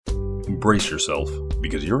brace yourself,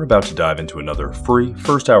 because you're about to dive into another free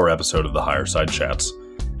first-hour episode of the Higher Side Chats,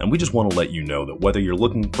 and we just want to let you know that whether you're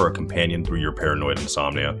looking for a companion through your paranoid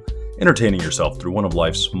insomnia, entertaining yourself through one of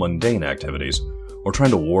life's mundane activities, or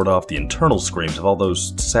trying to ward off the internal screams of all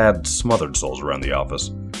those sad, smothered souls around the office,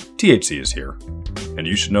 THC is here. And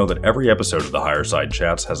you should know that every episode of the Higher Side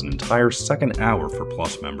Chats has an entire second hour for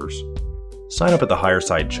Plus members. Sign up at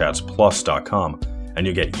thehighersidechatsplus.com and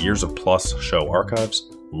you'll get years of Plus show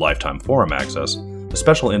archives, lifetime forum access, a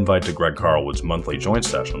special invite to Greg Carlwood's monthly joint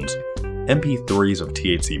sessions, MP3s of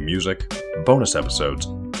THC music, bonus episodes,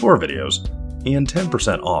 tour videos, and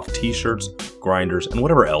 10% off t-shirts, grinders, and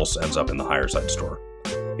whatever else ends up in the Higher Side store.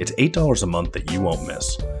 It's $8 a month that you won't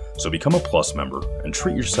miss, so become a Plus member and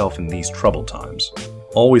treat yourself in these troubled times.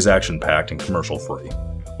 Always action-packed and commercial-free,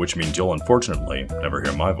 which means you'll unfortunately never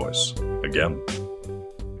hear my voice again.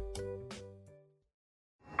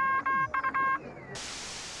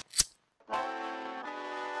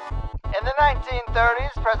 In the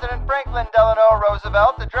 1930s, President Franklin Delano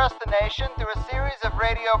Roosevelt addressed the nation through a series of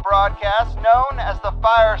radio broadcasts known as the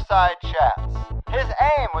Fireside Chats. His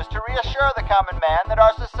aim was to reassure the common man that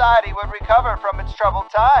our society would recover from its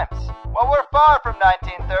troubled times. Well, we're far from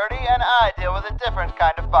 1930, and I deal with a different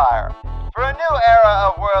kind of fire. For a new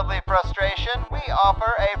era of worldly frustration, we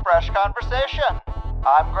offer a fresh conversation.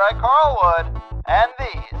 I'm Greg Carlwood, and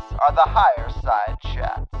these are the Higher Side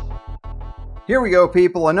Chats. Here we go,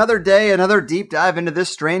 people. Another day, another deep dive into this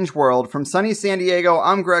strange world. From sunny San Diego,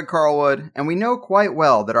 I'm Greg Carlwood, and we know quite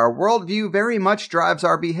well that our worldview very much drives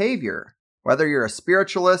our behavior. Whether you're a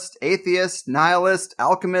spiritualist, atheist, nihilist,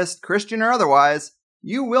 alchemist, Christian, or otherwise,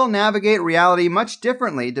 you will navigate reality much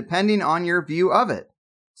differently depending on your view of it.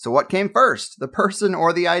 So what came first, the person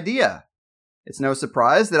or the idea? It's no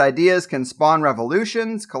surprise that ideas can spawn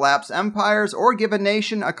revolutions, collapse empires, or give a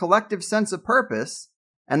nation a collective sense of purpose.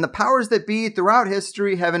 And the powers that be throughout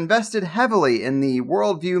history have invested heavily in the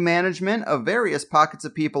worldview management of various pockets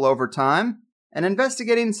of people over time, and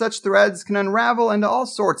investigating such threads can unravel into all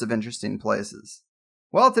sorts of interesting places.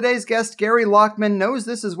 Well, today's guest, Gary Lachman, knows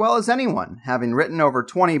this as well as anyone, having written over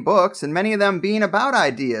 20 books, and many of them being about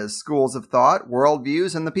ideas, schools of thought,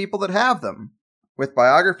 worldviews, and the people that have them. With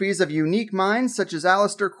biographies of unique minds such as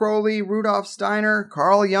Aleister Crowley, Rudolf Steiner,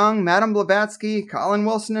 Carl Jung, Madame Blavatsky, Colin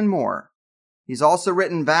Wilson, and more. He's also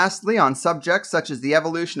written vastly on subjects such as the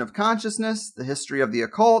evolution of consciousness, the history of the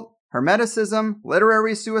occult, Hermeticism,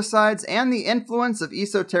 literary suicides, and the influence of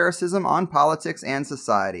esotericism on politics and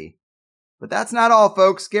society. But that's not all,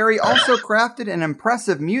 folks. Gary also crafted an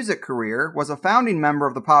impressive music career, was a founding member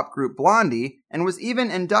of the pop group Blondie, and was even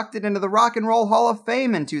inducted into the Rock and Roll Hall of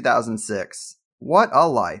Fame in 2006. What a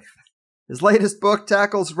life. His latest book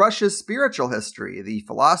tackles Russia's spiritual history, the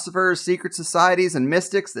philosophers, secret societies, and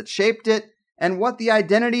mystics that shaped it, and what the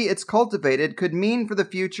identity it's cultivated could mean for the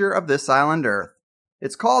future of this island Earth.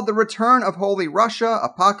 It's called The Return of Holy Russia,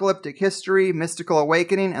 Apocalyptic History, Mystical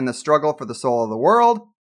Awakening, and the Struggle for the Soul of the World,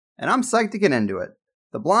 and I'm psyched to get into it.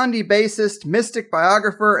 The Blondie bassist, mystic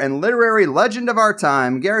biographer, and literary legend of our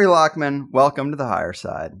time, Gary Lachman, welcome to the Higher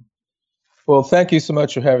Side. Well, thank you so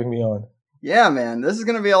much for having me on. Yeah, man, this is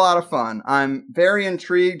going to be a lot of fun. I'm very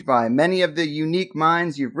intrigued by many of the unique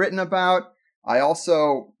minds you've written about. I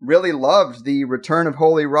also really loved The Return of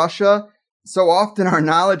Holy Russia. So often our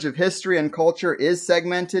knowledge of history and culture is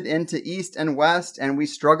segmented into East and West, and we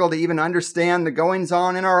struggle to even understand the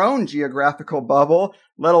goings-on in our own geographical bubble,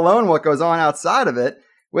 let alone what goes on outside of it,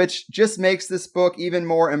 which just makes this book even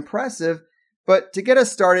more impressive. But to get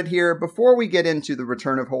us started here, before we get into The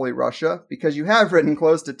Return of Holy Russia, because you have written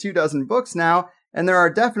close to 24 books now, and there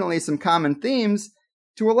are definitely some common themes,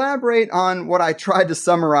 to elaborate on what I tried to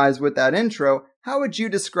summarize with that intro, how would you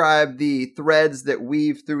describe the threads that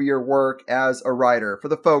weave through your work as a writer for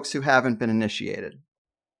the folks who haven't been initiated?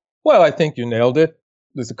 Well, I think you nailed it.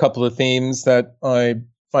 There's a couple of themes that I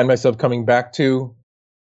find myself coming back to.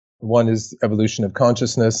 One is evolution of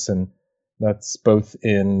consciousness, and that's both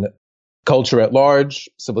in culture at large,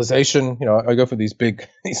 civilization. I go for these big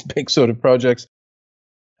sort of projects,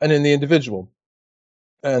 and in the individual.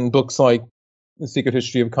 And books like The Secret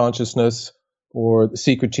History of Consciousness, or The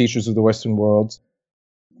Secret Teachers of the Western World,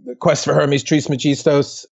 The Quest for Hermes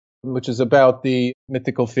Trismegistos, which is about the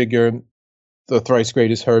mythical figure, the thrice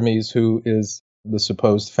greatest Hermes, who is the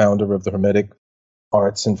supposed founder of the Hermetic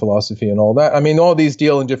arts and philosophy and all that. I mean, all these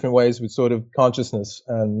deal in different ways with sort of consciousness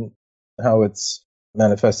and how it's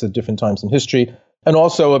manifested at different times in history, and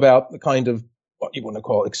also about the kind of what you want to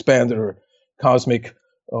call expanded or cosmic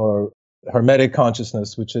or Hermetic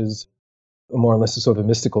consciousness, which is more or less a sort of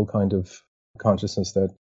mystical kind of consciousness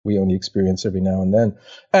that we only experience every now and then.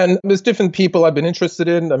 And there's different people I've been interested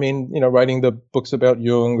in. I mean, writing the books about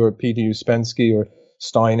Jung or Peter Uspensky or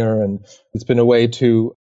Steiner, and it's been a way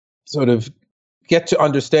to sort of get to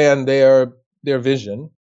understand their vision.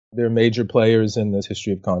 They're major players in this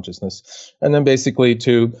history of consciousness. And then basically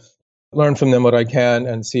to learn from them what I can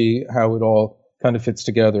and see how it all kind of fits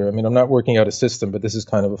together. I mean, I'm not working out a system, but this is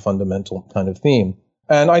kind of a fundamental kind of theme.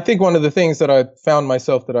 And I think one of the things that I found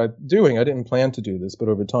myself that I'm doing, I didn't plan to do this, but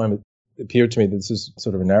over time it appeared to me that this is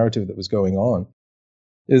sort of a narrative that was going on.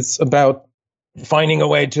 It's about finding a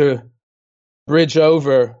way to bridge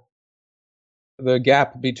over the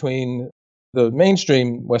gap between the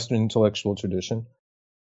mainstream Western intellectual tradition,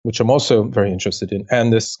 which I'm also very interested in,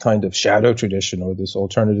 and this kind of shadow tradition or this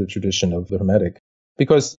alternative tradition of the Hermetic.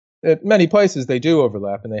 Because at many places they do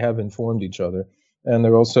overlap and they have informed each other. And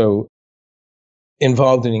they're also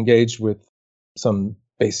involved and engaged with some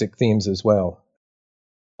basic themes as well.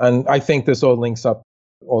 And I think this all links up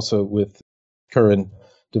also with current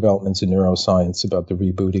developments in neuroscience about the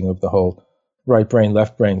rebooting of the whole right brain,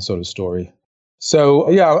 left brain sort of story. So,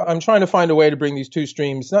 yeah, I'm trying to find a way to bring these two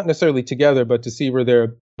streams, not necessarily together, but to see where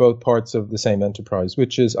they're both parts of the same enterprise,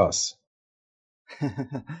 which is us.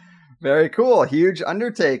 Very cool. Huge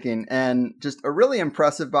undertaking and just a really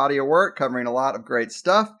impressive body of work covering a lot of great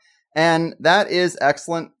stuff. And that is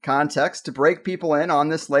excellent context to break people in on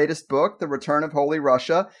this latest book, The Return of Holy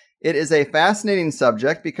Russia. It is a fascinating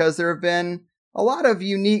subject because there have been a lot of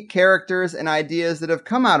unique characters and ideas that have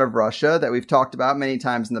come out of Russia that we've talked about many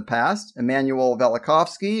times in the past. Emmanuel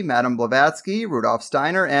Velikovsky, Madame Blavatsky, Rudolf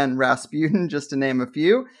Steiner, and Rasputin, just to name a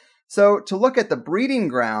few. So to look at the breeding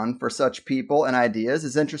ground for such people and ideas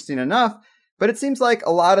is interesting enough, but it seems like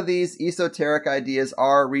a lot of these esoteric ideas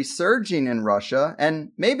are resurging in Russia,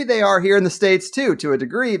 and maybe they are here in the States too, to a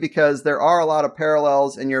degree, because there are a lot of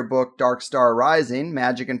parallels in your book, Dark Star Rising,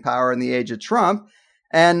 Magic and Power in the Age of Trump.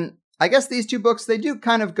 And I guess these two books, they do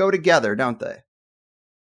kind of go together, don't they?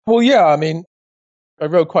 Well, yeah, I mean, I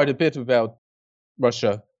wrote quite a bit about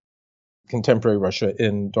Russia, contemporary Russia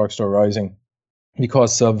in Dark Star Rising,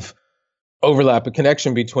 because of overlap, a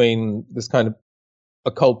connection between this kind of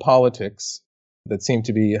occult politics that seemed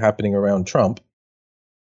to be happening around Trump,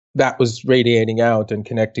 that was radiating out and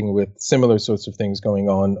connecting with similar sorts of things going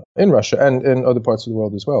on in Russia and in other parts of the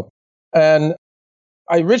world as well. And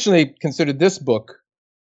I originally considered this book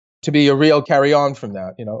to be a real carry-on from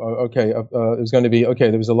that. It was going to be,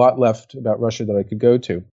 there was a lot left about Russia that I could go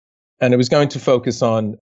to. And it was going to focus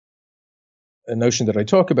on a notion that I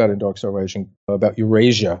talk about in Dark Star Rising about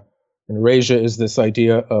Eurasia. And Eurasia is this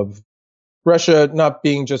idea of Russia not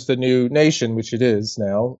being just a new nation, which it is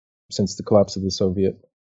now, since the collapse of the Soviet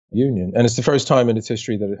Union. And it's the first time in its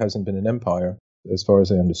history that it hasn't been an empire, as far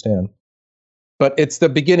as I understand. But it's the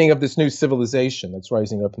beginning of this new civilization that's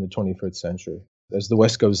rising up in the 21st century. As the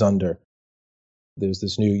West goes under, there's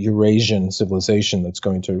this new Eurasian civilization that's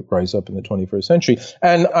going to rise up in the 21st century.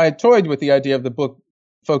 And I toyed with the idea of the book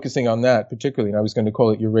focusing on that particularly, and I was going to call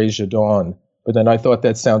it Eurasia Dawn. But then I thought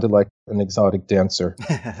that sounded like an exotic dancer.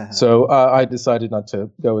 So I decided not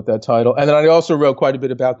to go with that title. And then I also wrote quite a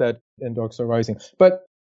bit about that in Dark Star Rising. But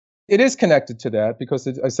it is connected to that because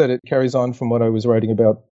I said it carries on from what I was writing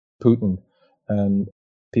about Putin and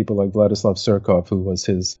people like Vladislav Surkov, who was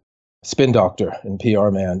his spin doctor and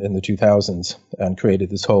PR man in the 2000s and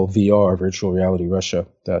created this whole VR, virtual reality Russia,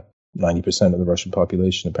 that 90% of the Russian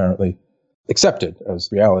population apparently accepted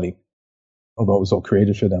as reality, although it was all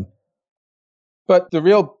created for them. But the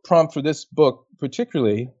real prompt for this book,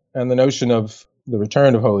 particularly, and the notion of the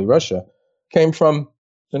return of Holy Russia, came from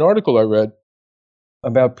an article I read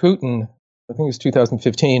about Putin, I think it was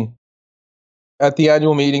 2015, at the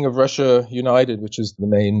annual meeting of Russia United, which is the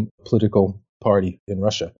main political party in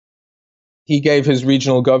Russia. He gave his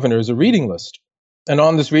regional governors a reading list. And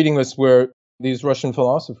on this reading list were these Russian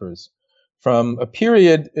philosophers from a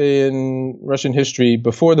period in Russian history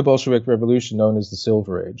before the Bolshevik Revolution known as the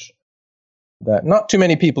Silver Age, that not too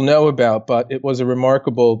many people know about, but it was a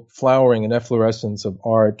remarkable flowering and efflorescence of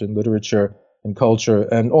art and literature and culture,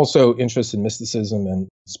 and also interest in mysticism and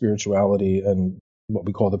spirituality and what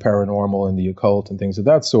we call the paranormal and the occult and things of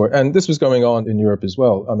that sort. And this was going on in Europe as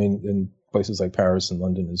well. I mean, in places like Paris and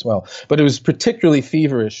London as well. But it was particularly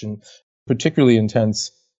feverish and particularly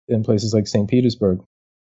intense in places like St. Petersburg.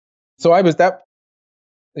 So that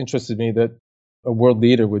interested me that a world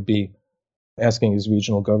leader would be asking his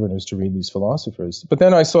regional governors to read these philosophers. But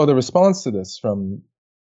then I saw the response to this from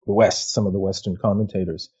the West, some of the Western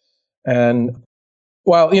commentators. And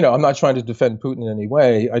while, I'm not trying to defend Putin in any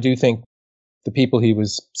way, I do think the people he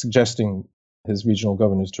was suggesting his regional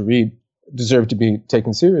governors to read deserve to be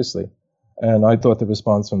taken seriously. And I thought the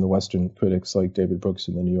response from the Western critics like David Brooks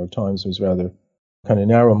in the New York Times was rather kind of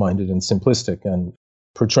narrow-minded and simplistic, and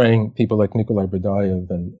portraying people like Nikolai Berdyaev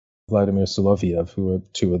and Vladimir Soloviev, who were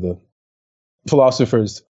two of the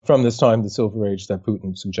philosophers from this time, the Silver Age, that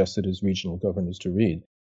Putin suggested his regional governors to read.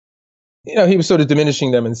 He was sort of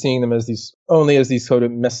diminishing them and seeing them as these sort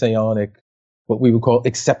of messianic, what we would call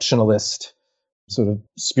exceptionalist, sort of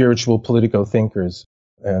spiritual political thinkers,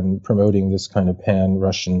 and promoting this kind of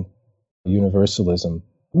pan-Russian universalism,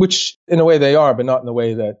 which in a way they are, but not in the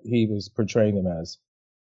way that he was portraying them as.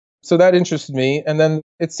 So that interested me. And then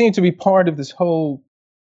it seemed to be part of this whole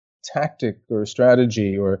tactic or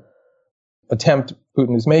strategy or attempt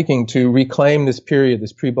Putin is making to reclaim this period,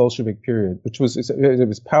 this pre-Bolshevik period, which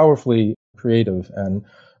was powerfully creative and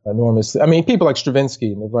enormous. I mean, people like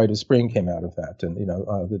Stravinsky and The Rite of Spring came out of that, and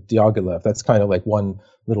the Diaghilev. That's kind of like one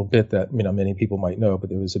little bit that many people might know, but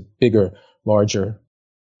there was a bigger, larger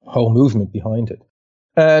whole movement behind it.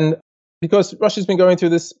 And because Russia's been going through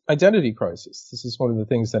this identity crisis, this is one of the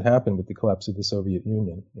things that happened with the collapse of the Soviet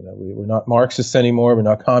Union. We're not Marxists anymore, we're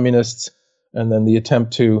not communists, and then the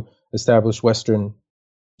attempt to establish Western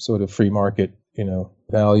sort of free market,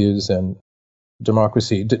 values and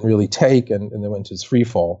democracy didn't really take, and they went to this free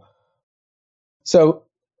fall. So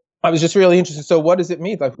I was just really interested. So what does it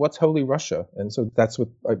mean? Like, what's Holy Russia? And so that's what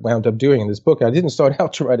I wound up doing in this book. I didn't start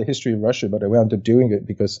out to write a history of Russia, but I wound up doing it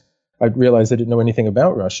because I realized I didn't know anything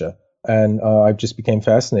about Russia. And I just became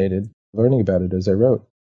fascinated learning about it as I wrote.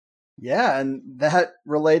 Yeah, and that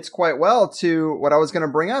relates quite well to what I was going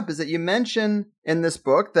to bring up, is that you mention in this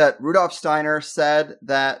book that Rudolf Steiner said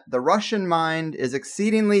that the Russian mind is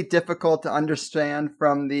exceedingly difficult to understand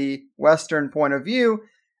from the Western point of view.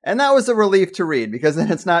 And that was a relief to read, because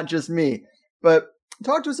then it's not just me. But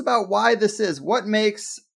talk to us about why this is. What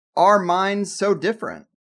makes our minds so different?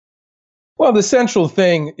 Well, the central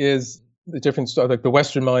thing is the difference. Like, the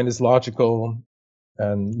Western mind is logical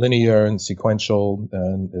and linear and sequential,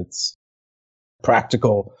 and it's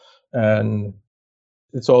practical, and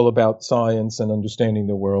it's all about science and understanding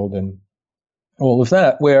the world and all of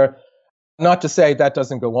that. Where, not to say that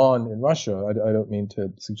doesn't go on in Russia, I don't mean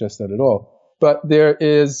to suggest that at all. But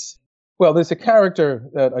there's a character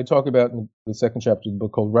that I talk about in the second chapter of the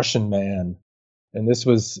book called Russian Man. And this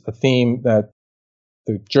was a theme that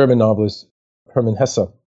the German novelist Hermann Hesse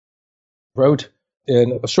wrote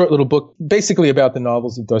in a short little book, basically about the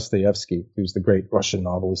novels of Dostoevsky, who's the great Russian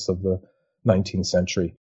novelist of the 19th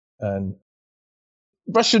century. And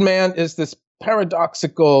Russian Man is this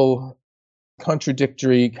paradoxical,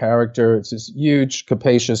 contradictory character. It's this huge,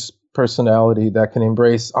 capacious personality that can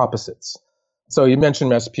embrace opposites. So you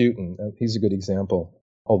mentioned Rasputin. He's a good example,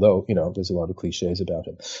 although, there's a lot of cliches about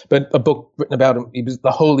him. But a book written about him, he was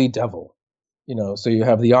the holy devil, so you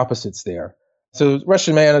have the opposites there. So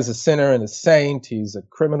Russian Man is a sinner and a saint. He's a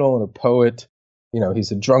criminal and a poet. He's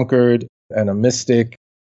a drunkard and a mystic.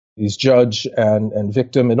 He's judge and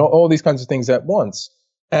victim and all these kinds of things at once.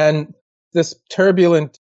 And this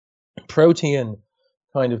turbulent protean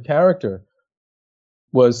kind of character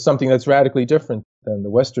was something that's radically different than the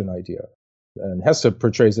Western idea. And Hesse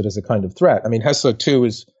portrays it as a kind of threat. I mean, Hesse, too,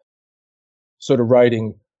 is sort of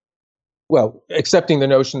writing, accepting the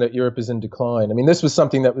notion that Europe is in decline. I mean, this was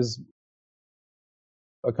something that was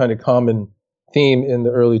a kind of common theme in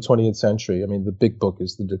the early 20th century. I mean, the big book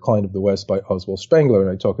is The Decline of the West by Oswald Spengler,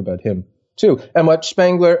 and I talk about him, too. And what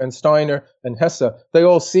Spengler and Steiner and Hesse, they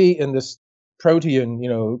all see in this protean,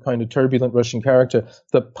 kind of turbulent Russian character,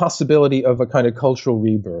 the possibility of a kind of cultural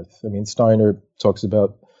rebirth. I mean, Steiner talks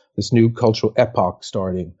about this new cultural epoch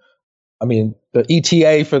starting. I mean, the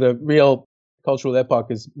ETA for the real cultural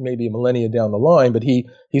epoch is maybe a millennia down the line, but he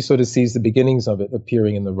sort of sees the beginnings of it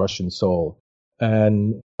appearing in the Russian soul.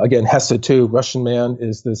 And again, Hesse, too, Russian Man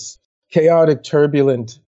is this chaotic,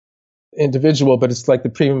 turbulent individual, but it's like the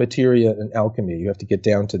prima materia in alchemy. You have to get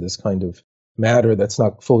down to this kind of matter that's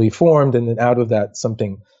not fully formed, and then out of that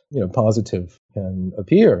something, positive can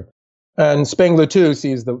appear. And Spengler, too,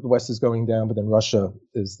 sees the West is going down, but then Russia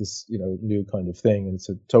is this, new kind of thing, and it's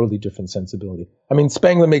a totally different sensibility. I mean,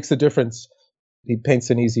 Spengler makes the difference. He paints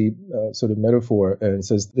an easy sort of metaphor and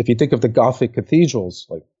says, if you think of the Gothic cathedrals,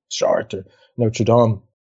 like Chartres or Notre Dame,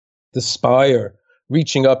 the spire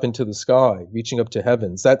reaching up into the sky, reaching up to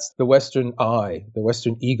heavens, that's the Western I, the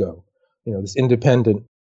Western ego, this independent,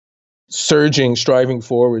 surging, striving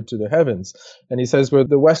forward to the heavens. And he says, where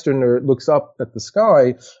the Westerner looks up at the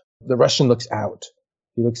sky, the Russian looks out.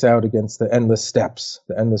 He looks out against the endless steppes,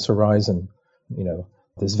 the endless horizon,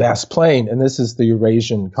 this vast plain. And this is the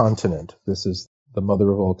Eurasian continent. This is the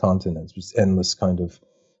mother of all continents, this endless kind of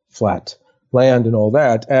flat land and all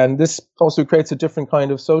that. And this also creates a different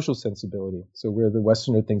kind of social sensibility. So where the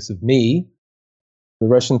Westerner thinks of me, the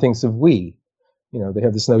Russian thinks of we. They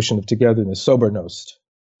have this notion of togetherness, sobernost,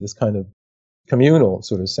 this kind of communal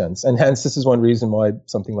sort of sense. And hence, this is one reason why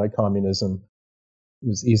something like communism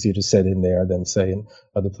was easier to set in there than, say, in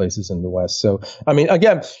other places in the West. So, I mean,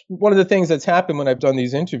 again, one of the things that's happened when I've done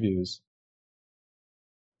these interviews,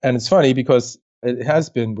 and it's funny because it has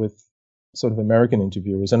been with sort of American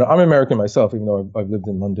interviewers, and I'm American myself, even though I've lived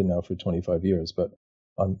in London now for 25 years, but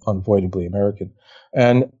I'm unavoidably American.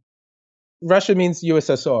 And Russia means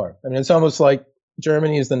USSR. I mean, it's almost like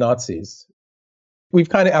Germany is the Nazis. We've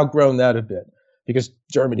kind of outgrown that a bit because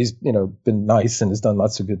Germany's, been nice and has done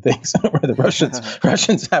lots of good things, where the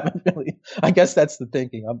Russians haven't really. I guess that's the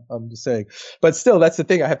thinking. I'm just saying, but still, that's the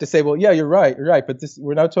thing. I have to say, well, yeah, you're right. But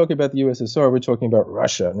we're not talking about the USSR. We're talking about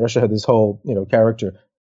Russia, and Russia had this whole, character.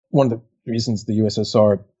 One of the reasons the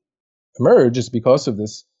USSR emerged is because of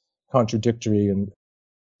this contradictory and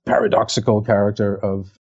paradoxical character of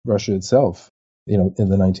Russia itself, in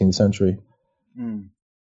the 19th century. Mm.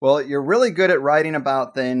 Well, you're really good at writing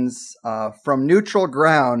about things from neutral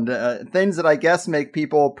ground, things that I guess make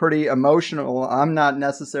people pretty emotional. I'm not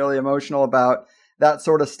necessarily emotional about that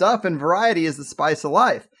sort of stuff, and variety is the spice of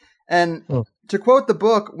life. And to quote the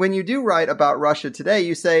book, when you do write about Russia today,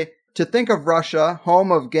 you say, to think of Russia,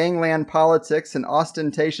 home of gangland politics and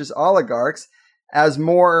ostentatious oligarchs, as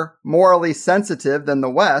more morally sensitive than the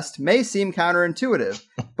West may seem counterintuitive.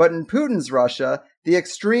 But in Putin's Russia, the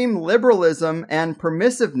extreme liberalism and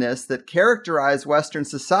permissiveness that characterize Western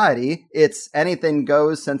society, its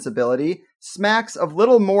anything-goes sensibility, smacks of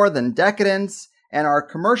little more than decadence, and our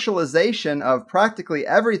commercialization of practically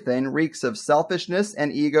everything reeks of selfishness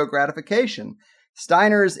and ego gratification.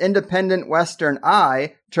 Steiner's independent Western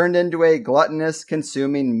I turned into a gluttonous,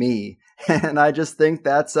 consuming me. And I just think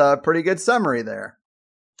that's a pretty good summary there.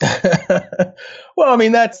 Well, I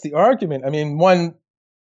mean, that's the argument. I mean,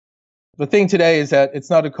 the thing today is that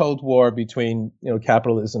it's not a Cold War between,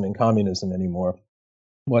 capitalism and communism anymore.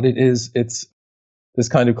 What it is, it's this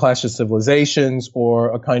kind of clash of civilizations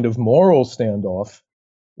or a kind of moral standoff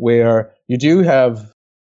where you do have,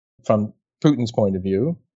 from Putin's point of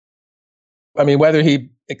view, I mean, whether he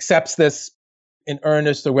accepts this in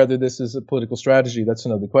earnest or whether this is a political strategy, that's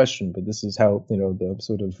another question. But this is how, the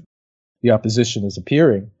sort of the opposition is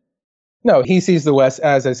appearing. No, he sees the West,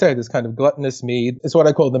 as I say, this kind of gluttonous me. It's what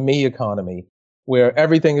I call the me economy, where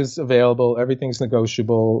everything is available, everything's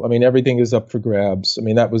negotiable. I mean, everything is up for grabs. I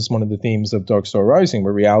mean, that was one of the themes of Dark Star Rising,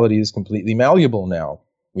 where reality is completely malleable now.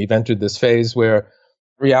 We've entered this phase where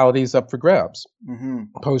reality is up for grabs. Mm-hmm.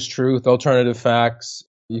 Post-truth, alternative facts,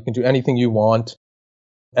 you can do anything you want.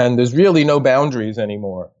 And there's really no boundaries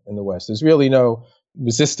anymore in the West. There's really no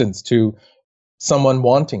resistance to someone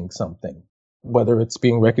wanting something, whether it's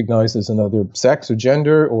being recognized as another sex or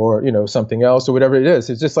gender or, something else or whatever it is.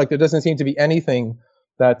 It's just like there doesn't seem to be anything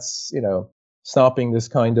that's, stopping this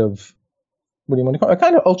kind of, what do you want to call it? A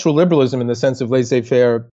kind of ultra-liberalism in the sense of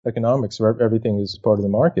laissez-faire economics where everything is part of the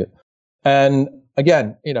market. And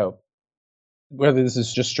again, whether this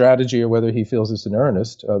is just strategy or whether he feels it's in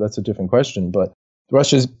earnest, that's a different question. But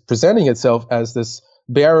Russia is presenting itself as this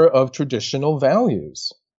bearer of traditional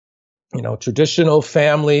values, traditional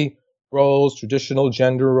family roles, traditional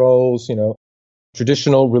gender roles,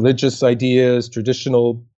 traditional religious ideas,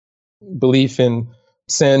 traditional belief in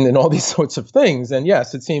sin and all these sorts of things. And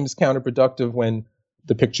yes, it seems counterproductive when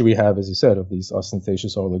the picture we have, as you said, of these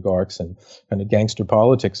ostentatious oligarchs and kind of gangster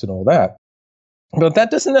politics and all that. But that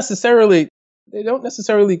doesn't necessarily, they don't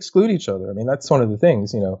necessarily exclude each other. I mean, that's one of the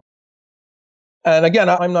things, And again,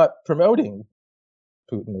 I'm not promoting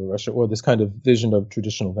Putin or Russia or this kind of vision of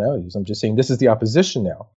traditional values. I'm just saying this is the opposition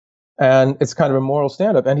now. And it's kind of a moral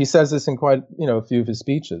stand-up. And he says this in quite, a few of his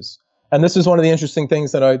speeches. And this is one of the interesting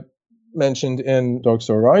things that I mentioned in Dark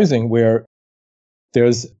Star Rising, where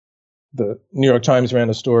there's the New York Times ran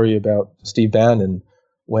a story about Steve Bannon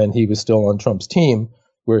when he was still on Trump's team,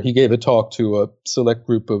 where he gave a talk to a select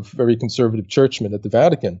group of very conservative churchmen at the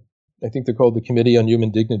Vatican. I think they're called the Committee on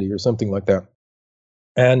Human Dignity or something like that.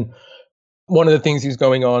 And one of the things he's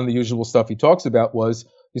going on, the usual stuff he talks about, was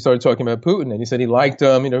he started talking about Putin, and he said he liked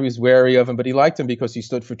him, he was wary of him, but he liked him because he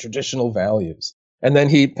stood for traditional values. And then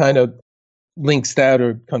he kind of links that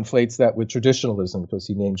or conflates that with traditionalism because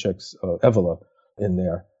he name checks Evola in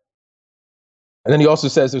there. And then he also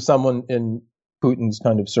says there's someone in Putin's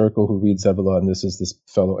kind of circle who reads Evola, and this is this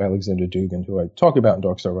fellow Alexander Dugin, who I talk about in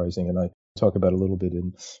Dark Star Rising, and I talk about a little bit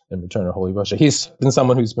in Return of Holy Russia. He's been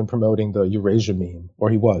someone who's been promoting the Eurasia meme, or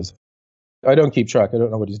he was. I don't keep track. I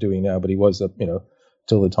don't know what he's doing now, but he was,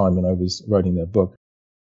 till the time when I was writing that book.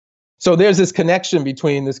 So there's this connection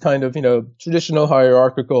between this kind of, traditional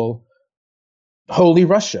hierarchical Holy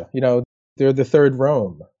Russia. They're the third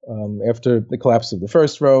Rome after the collapse of the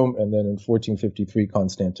first Rome, and then in 1453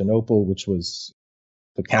 Constantinople, which was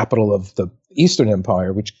the capital of the Eastern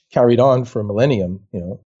Empire, which carried on for a millennium,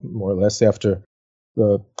 more or less after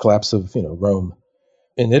the collapse of, Rome,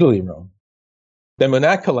 in Italy, Rome. Then when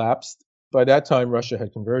that collapsed, by that time Russia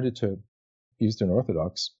had converted to Eastern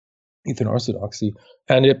Orthodoxy,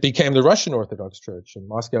 and it became the Russian Orthodox Church, and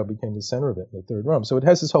Moscow became the center of it, the Third Rome. So it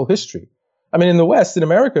has this whole history. I mean, in the West, in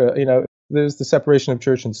America, there's the separation of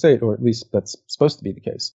church and state, or at least that's supposed to be the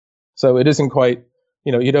case. So it isn't quite,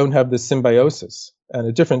 you don't have this symbiosis. And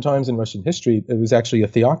at different times in Russian history, it was actually a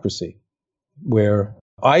theocracy, where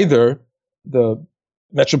either the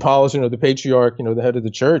metropolitan or the patriarch, the head of the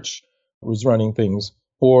church, was running things,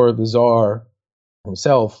 or the Tsar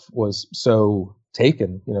himself was so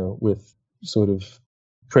taken, with sort of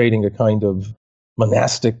creating a kind of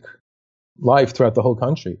monastic life throughout the whole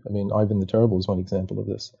country. I mean, Ivan the Terrible is one example of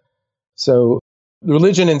this. So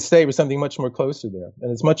religion and state was something much more closer there.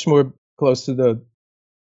 And it's much more close to the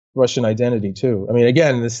Russian identity, too. I mean,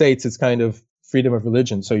 again, in the States, it's kind of freedom of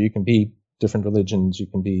religion. So you can be different religions, you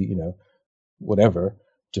can be, whatever,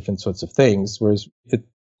 different sorts of things. Whereas it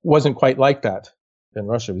wasn't quite like that in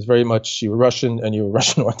Russia. It was very much, you were Russian and you were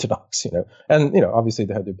Russian Orthodox, And, obviously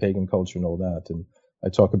they had their pagan culture and all that. And I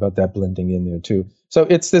talk about that blending in there, too. So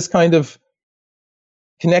it's this kind of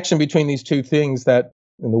connection between these two things that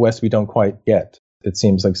in the West we don't quite get. It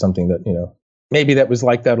seems like something that, maybe that was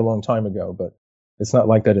like that a long time ago, but it's not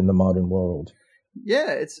like that in the modern world.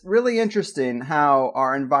 Yeah, it's really interesting how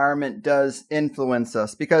our environment does influence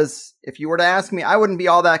us, because if you were to ask me, I wouldn't be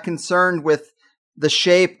all that concerned with the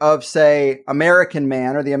shape of, say, American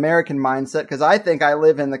man or the American mindset, because I think I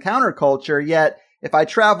live in the counterculture. Yet if I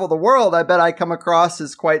travel the world, I bet I come across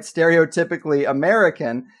as quite stereotypically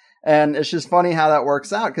American. And it's just funny how that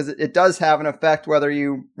works out, because it does have an effect whether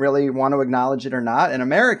you really want to acknowledge it or not. And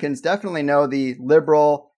Americans definitely know the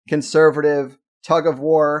liberal, conservative tug of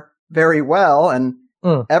war very well. And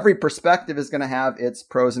every perspective is going to have its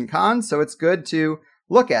pros and cons. So it's good to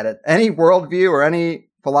look at it. Any worldview or any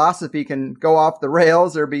philosophy can go off the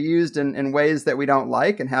rails or be used in ways that we don't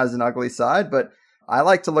like and has an ugly side. But I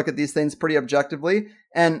like to look at these things pretty objectively.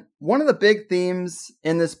 And one of the big themes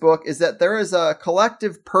in this book is that there is a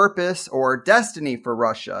collective purpose or destiny for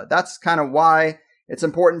Russia. That's kind of why it's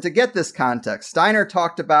important to get this context. Steiner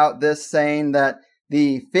talked about this, saying that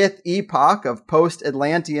the fifth epoch of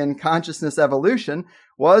post-Atlantean consciousness evolution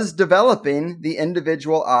was developing the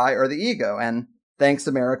individual I or the ego. And thanks,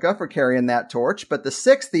 America, for carrying that torch. But the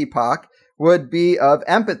sixth epoch would be of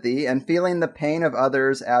empathy and feeling the pain of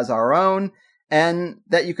others as our own. And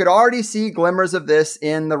that you could already see glimmers of this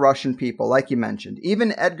in the Russian people, like you mentioned.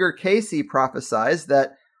 Even Edgar Cayce prophesies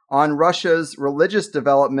that on Russia's religious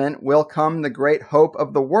development will come the great hope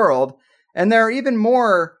of the world. And there are even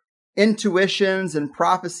more intuitions and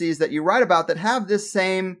prophecies that you write about that have this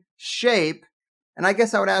same shape. And I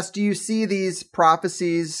guess I would ask, do you see these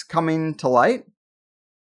prophecies coming to light?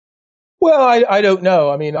 Well, I don't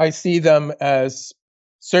know. I mean, I see them as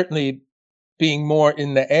certainly being more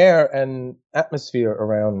in the air and atmosphere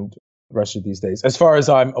around Russia these days. As far as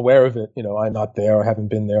I'm aware of it, I'm not there, I haven't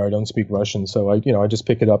been there, I don't speak Russian, so I just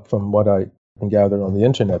pick it up from what I can gather on the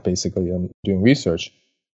internet, basically, and doing research.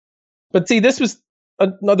 But see, this was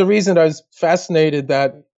another reason I was fascinated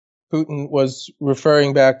that Putin was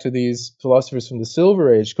referring back to these philosophers from the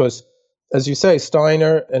Silver Age, because, as you say,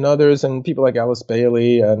 Steiner and others, and people like Alice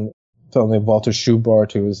Bailey and a fellow named Walter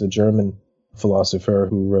Schubart, who was a German philosopher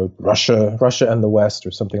who wrote Russia and the West,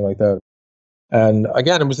 or something like that. And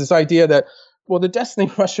again, it was this idea that, well, the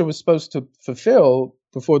destiny Russia was supposed to fulfill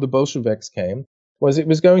before the Bolsheviks came was it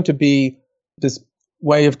was going to be this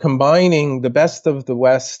way of combining the best of the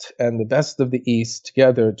West and the best of the East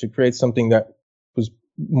together to create something that was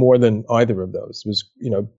more than either of those, was,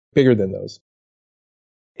 bigger than those.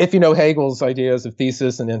 If you know Hegel's ideas of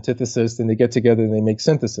thesis and antithesis, then they get together and they make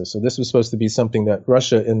synthesis. So this was supposed to be something that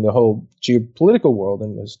Russia, in the whole geopolitical world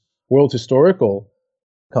and this world historical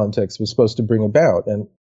context, was supposed to bring about. And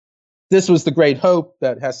this was the great hope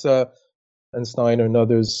that Hesse and Steiner and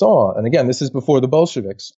others saw. And again, this is before the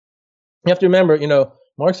Bolsheviks. You have to remember,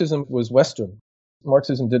 Marxism was Western.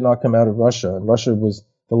 Marxism did not come out of Russia. And Russia was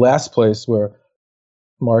the last place where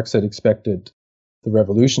Marx had expected the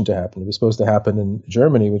revolution to happen. It was supposed to happen in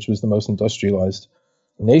Germany, which was the most industrialized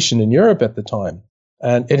nation in Europe at the time.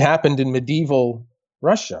 And it happened in medieval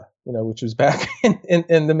Russia, which was back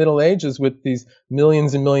in the Middle Ages with these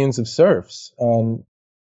millions and millions of serfs. And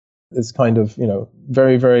it's kind of,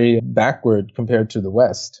 very, very backward compared to the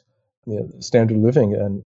West. standard of living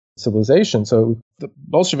and civilization. So the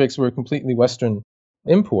Bolsheviks were a completely Western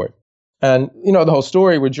import. And, the whole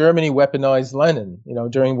story where Germany weaponized Lenin,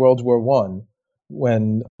 during World War I,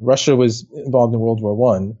 when Russia was involved in World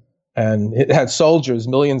War I, and it had soldiers,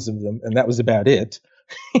 millions of them, and that was about it.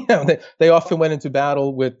 They often went into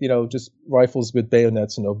battle with, just rifles with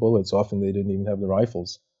bayonets and no bullets. Often they didn't even have the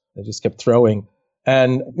rifles. They just kept throwing.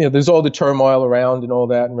 And, there's all the turmoil around and all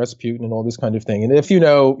that, and Rasputin and all this kind of thing. And if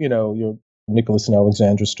your Nicholas and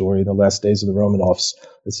Alexandra story, The Last Days of the Romanovs,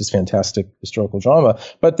 this is fantastic historical drama.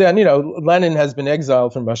 But then, Lenin has been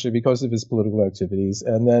exiled from Russia because of his political activities.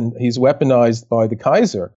 And then he's weaponized by the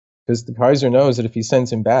Kaiser, because the Kaiser knows that if he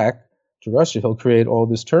sends him back to Russia, he'll create all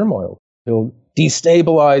this turmoil. He'll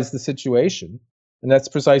destabilize the situation. And that's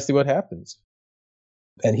precisely what happens.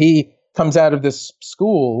 And he comes out of this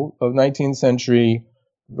school of 19th century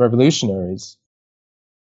revolutionaries.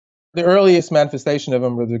 The earliest manifestation of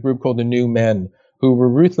them was a group called the New Men, who were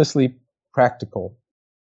ruthlessly practical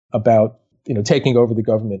about, taking over the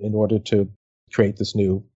government in order to create this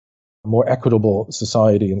new, more equitable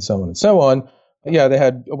society and so on and so on. Yeah, they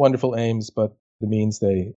had wonderful aims, but the means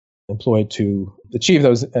they employed to achieve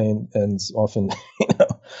those ends often,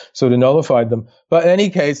 sort of nullified them. But in any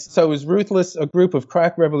case, so it was ruthless, a group of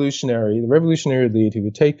crack the revolutionary elite who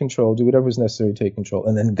would take control, do whatever was necessary to take control,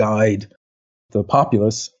 and then guide the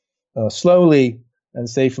populace slowly and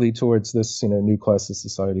safely towards this, new class of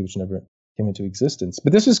society, which never came into existence.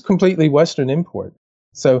 But this is completely Western import.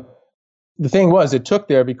 So the thing was, it took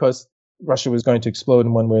there because Russia was going to explode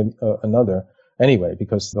in one way or another anyway,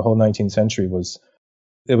 because the whole 19th century was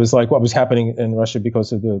like what was happening in Russia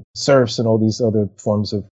because of the serfs and all these other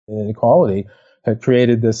forms of inequality had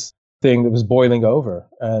created this thing that was boiling over.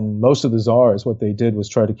 And most of the czars, what they did was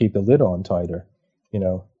try to keep the lid on tighter,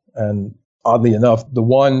 and oddly enough, the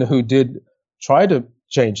one who did try to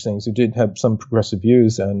change things, who did have some progressive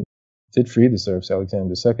views and did free the serfs,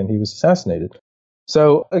 Alexander II, he was assassinated.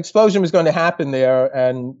 So explosion was going to happen there,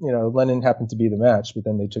 and Lenin happened to be the match, but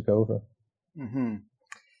then they took over. Mm-hmm.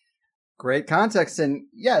 Great context. And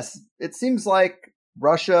yes, it seems like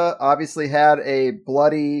Russia obviously had a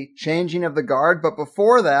bloody changing of the guard, but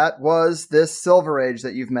before that was this Silver Age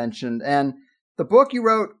that you've mentioned. And the book you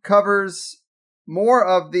wrote covers more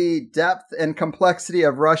of the depth and complexity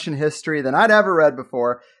of Russian history than I'd ever read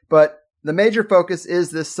before. But the major focus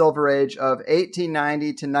is this Silver Age of 1890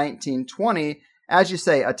 to 1920. As you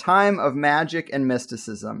say, a time of magic and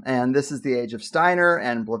mysticism. And this is the age of Steiner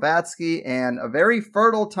and Blavatsky, and a very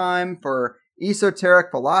fertile time for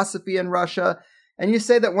esoteric philosophy in Russia. And you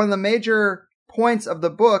say that one of the major points of the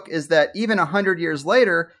book is that even 100 years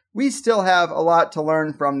later, we still have a lot to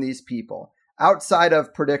learn from these people. Outside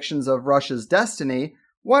of predictions of Russia's destiny,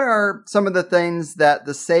 what are some of the things that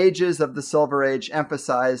the sages of the Silver Age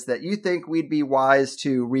emphasize that you think we'd be wise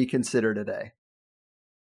to reconsider today?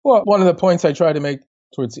 Well, one of the points I try to make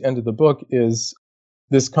towards the end of the book is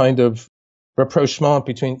this kind of rapprochement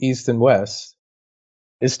between East and West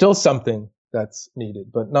is still something that's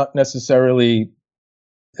needed, but not necessarily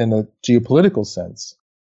in a geopolitical sense.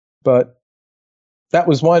 But that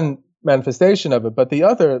was one manifestation of it. But the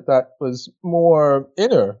other that was more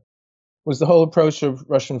inner was the whole approach of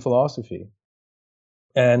Russian philosophy.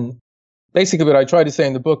 And basically what I try to say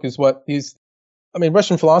in the book is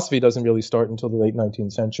Russian philosophy doesn't really start until the late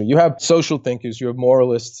 19th century. You have social thinkers, you have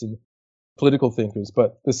moralists and political thinkers,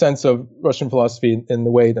 but the sense of Russian philosophy in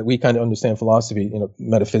the way that we kind of understand philosophy,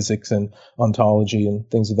 metaphysics and ontology and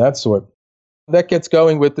things of that sort, that gets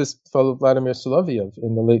going with this fellow Vladimir Soloviev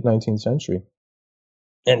in the late 19th century.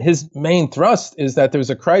 And his main thrust is that there's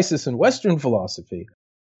a crisis in Western philosophy,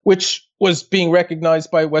 which was being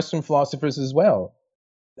recognized by Western philosophers as well.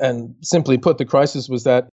 And simply put, the crisis was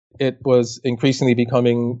that it was increasingly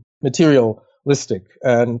becoming materialistic,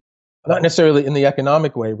 and not necessarily in the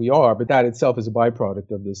economic way we are, but that itself is a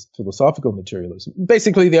byproduct of this philosophical materialism.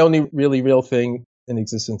 Basically, the only really real thing in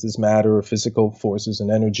existence is matter or physical forces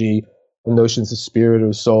and energy. The notions of spirit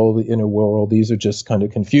or soul, the inner world, these are just kind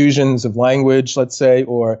of confusions of language, let's say,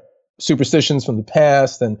 or superstitions from the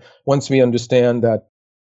past. And once we understand that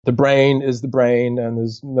the brain is the brain and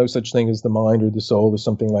there's no such thing as the mind or the soul or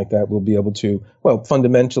something like that, we'll be able to,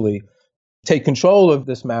 fundamentally take control of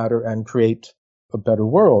this matter and create a better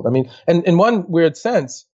world. And in one weird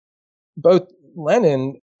sense, both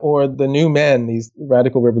Lenin or the New Men, these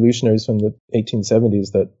radical revolutionaries from the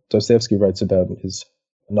 1870s that Dostoevsky writes about in his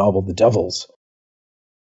novel, The Devils,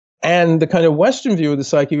 and the kind of Western view of the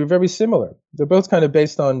psyche were very similar. They're both kind of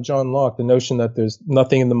based on John Locke, the notion that there's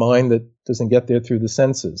nothing in the mind that doesn't get there through the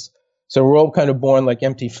senses. So we're all kind of born like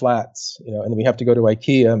empty flats, and we have to go to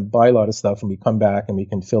IKEA and buy a lot of stuff, and we come back and we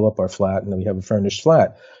can fill up our flat, and then we have a furnished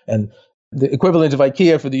flat. And the equivalent of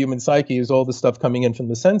IKEA for the human psyche is all the stuff coming in from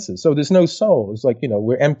the senses. So there's no soul. It's like,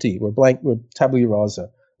 we're empty, we're blank, we're tabula rasa,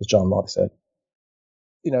 as John Locke said.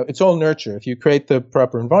 It's all nurture. If you create the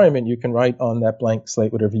proper environment, you can write on that blank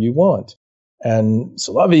slate whatever you want. And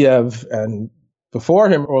Soloviev, and before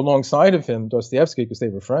him or alongside of him, Dostoevsky, because they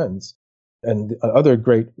were friends, and other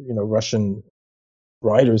great, Russian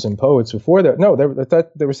writers and poets before that. No,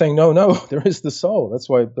 they were saying, no, there is the soul. That's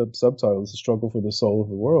why the subtitle is The Struggle for the Soul of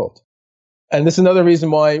the World. And this is another reason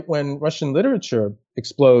why when Russian literature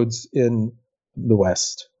explodes in the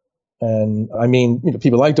West, and I mean,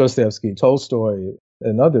 people like Dostoevsky, Tolstoy,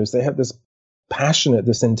 and others, they have this passionate,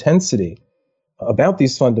 this intensity about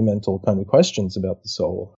these fundamental kind of questions about the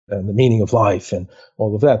soul and the meaning of life and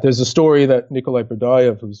all of that. There's a story that Nikolai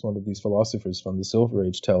Berdyaev, who's one of these philosophers from the Silver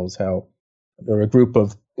Age, tells how there are a group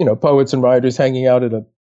of, poets and writers hanging out at a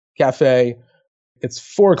cafe. It's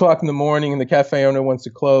 4:00 in the morning and the cafe owner wants to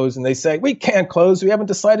close, and they say, "We can't close. We haven't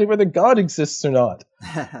decided whether God exists or not."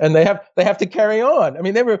 And they have to carry on. I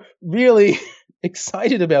mean, they were really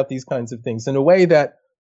excited about these kinds of things in a way that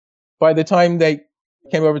by the time they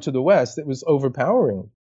came over to the West, it was overpowering.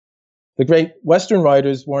 The great Western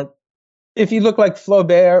writers weren't, if you look like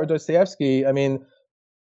Flaubert or Dostoevsky, I mean,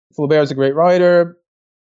 Flaubert is a great writer,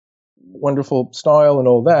 wonderful style and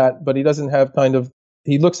all that, but he doesn't have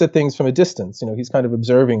he looks at things from a distance. He's kind of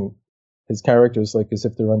observing his characters like as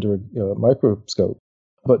if they're under a microscope.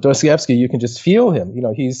 But Dostoevsky, you can just feel him.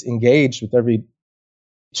 He's engaged with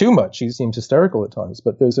too much. He seems hysterical at times,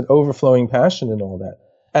 but there's an overflowing passion in all that.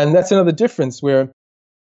 And that's another difference where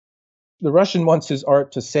the Russian wants his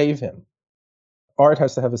art to save him. Art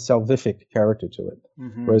has to have a salvific character to it.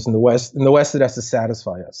 Mm-hmm. Whereas in the West, it has to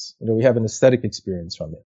satisfy us. We have an aesthetic experience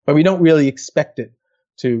from it, but we don't really expect it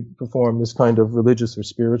to perform this kind of religious or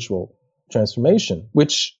spiritual transformation,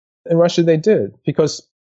 which in Russia they did, because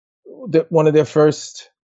one of their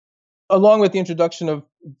first, along with the introduction of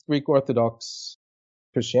Greek Orthodox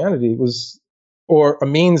Christianity, or a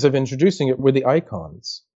means of introducing it, were the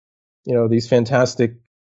icons. These fantastic,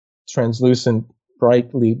 translucent,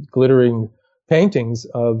 brightly glittering paintings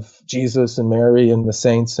of Jesus and Mary and the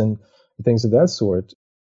saints and things of that sort.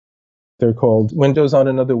 They're called Windows on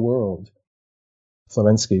Another World.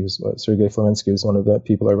 Sergei Florensky is one of the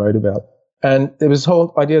people I write about. And there was this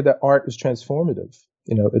whole idea that art is transformative.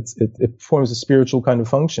 It performs a spiritual kind of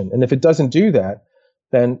function. And if it doesn't do that,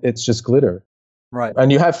 then it's just glitter. Right. And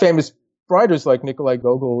you have famous writers like Nikolai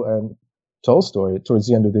Gogol and Tolstoy towards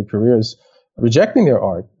the end of their careers rejecting their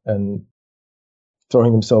art and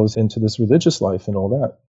throwing themselves into this religious life and all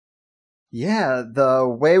that. Yeah, the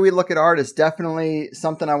way we look at art is definitely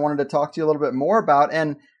something I wanted to talk to you a little bit more about.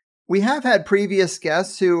 And we have had previous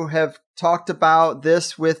guests who have talked about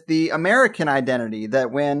this with the American identity,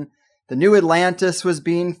 that when the new Atlantis was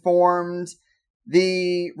being formed,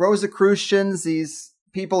 the Rosicrucians, these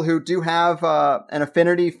people who do have an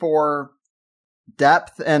affinity for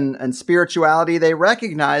depth and spirituality, they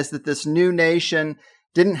recognized that this new nation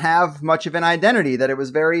didn't have much of an identity, that it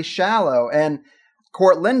was very shallow. And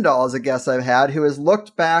Court Lindahl is a guest I've had who has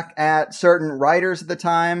looked back at certain writers at the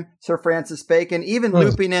time, Sir Francis Bacon, even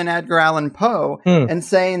looping in Edgar Allan Poe, and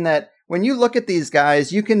saying that when you look at these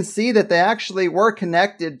guys, you can see that they actually were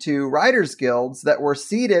connected to writers' guilds that were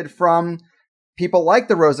seeded from people like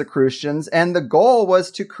the Rosicrucians, and the goal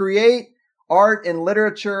was to create art and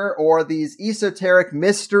literature or these esoteric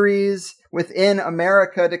mysteries within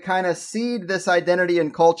America to kind of seed this identity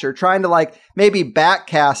and culture, trying to maybe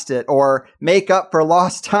backcast it or make up for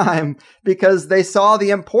lost time, because they saw the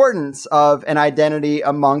importance of an identity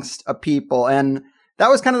amongst a people. And that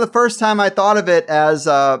was kind of the first time I thought of it as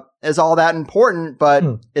all that important, but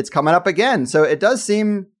it's coming up again. So it does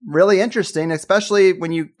seem really interesting, especially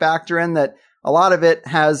when you factor in that a lot of it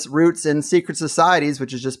has roots in secret societies,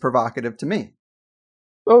 which is just provocative to me.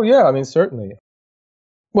 Oh, yeah. I mean, certainly.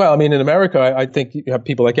 Well, I mean, in America, I think you have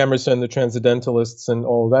people like Emerson, the Transcendentalists and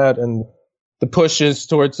all that. And the push is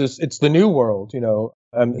towards this. It's the new world,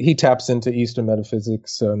 he taps into Eastern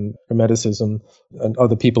metaphysics, Hermeticism, and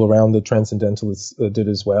other people around the Transcendentalists did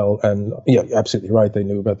as well. And yeah, you're absolutely right. They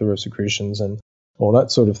knew about the Rosicrucians and all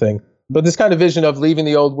that sort of thing. But this kind of vision of leaving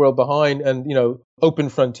the old world behind and, open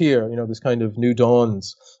frontier, this kind of new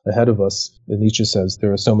dawns ahead of us. And Nietzsche says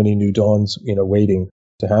there are so many new dawns, waiting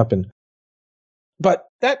to happen. But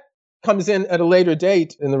that comes in at a later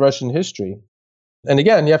date in the Russian history. And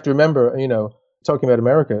again, you have to remember, talking about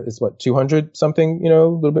America, it's 200 something, a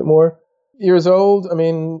little bit more years old. I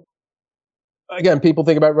mean, again, people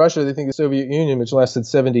think about Russia, they think the Soviet Union, which lasted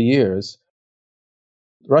 70 years.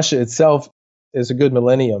 Russia itself is a good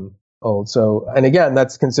millennium old. So, and again,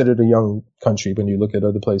 that's considered a young country when you look at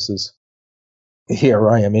other places. Here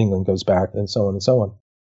I am, England goes back, and so on and so on.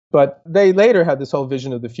 But they later had this whole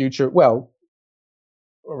vision of the future. Well,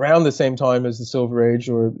 around the same time as the Silver Age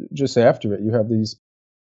or just after it, you have these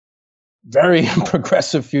very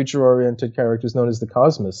progressive future-oriented characters known as the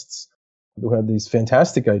Cosmists who had these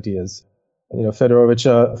fantastic ideas.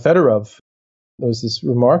 Fedorov was this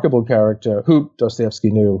remarkable character who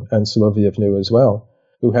Dostoevsky knew and Soloviev knew as well,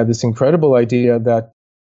 who had this incredible idea that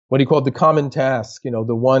what he called the common task,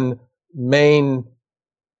 the one main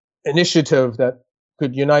initiative that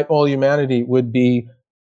could unite all humanity would be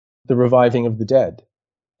the reviving of the dead.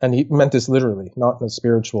 And he meant this literally, not in a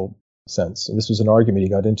spiritual sense. And this was an argument he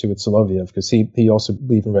got into with Soloviev, because he also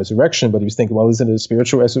believed in resurrection, but he was thinking, well, isn't it a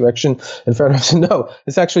spiritual resurrection? And Fedorov said, no,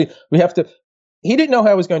 it's actually, he didn't know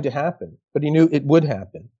how it was going to happen, but he knew it would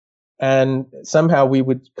happen. And somehow we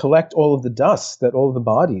would collect all of the dust that all of the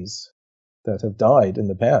bodies that have died in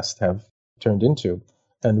the past have turned into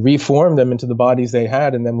and reform them into the bodies they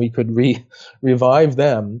had, and then we could revive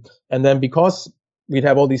them. And then because we'd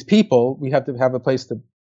have all these people, we have to have a place to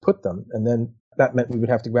put them. And then that meant we would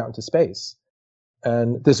have to go out into space.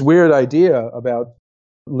 And this weird idea about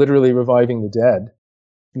literally reviving the dead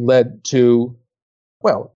led to,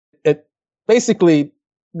 well, it basically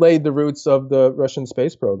laid the roots of the Russian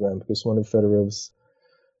space program, because one of Fedorov's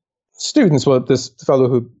students, this fellow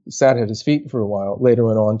who sat at his feet for a while, later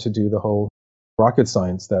went on to do the whole rocket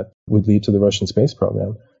science that would lead to the Russian space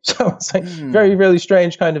program. So it's like very, really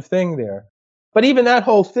strange kind of thing there. But even that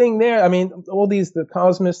whole thing there, I mean, all the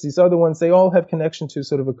Cosmists, these other ones, they all have connection to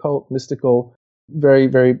sort of occult, mystical, very,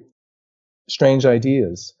 very strange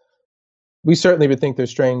ideas. We certainly would think they're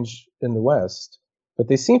strange in the West, but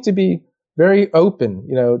they seem to be very open,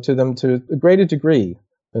 to them to a greater degree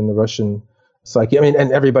in the Russian psyche. I mean,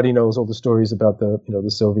 and everybody knows all the stories about the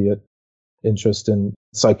Soviet interest in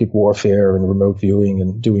psychic warfare and remote viewing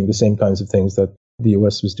and doing the same kinds of things that the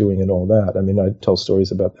U.S. was doing and all that. I mean, I tell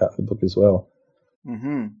stories about that in the book as well.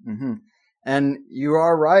 Mm-hmm, mm-hmm. And you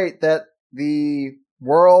are right that the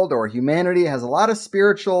world or humanity has a lot of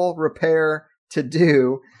spiritual repair to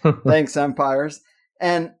do. Thanks, Empires.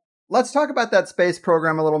 And let's talk about that space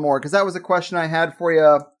program a little more, because that was a question I had for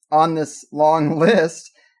you on this long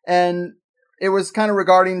list. And it was kind of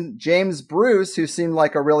regarding James Bruce, who seemed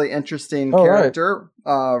like a really interesting character,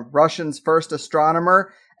 right. Russian's first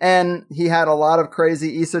astronomer. And he had a lot of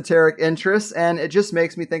crazy esoteric interests. And it just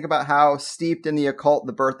makes me think about how steeped in the occult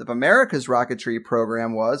the Birth of America's rocketry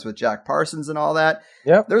program was, with Jack Parsons and all that.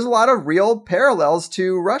 Yep. There's a lot of real parallels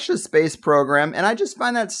to Russia's space program. And I just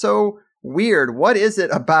find that so weird. What is it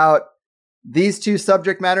about these two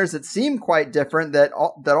subject matters that seem quite different that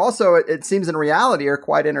also, it seems in reality, are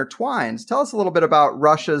quite intertwined? Tell us a little bit about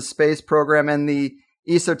Russia's space program and the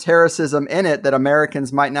esotericism in it that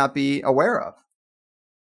Americans might not be aware of.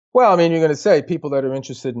 Well, I mean, you're going to say people that are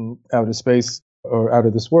interested in outer space or out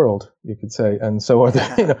of this world, you could say, and so are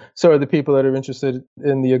the people that are interested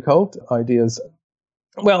in the occult ideas.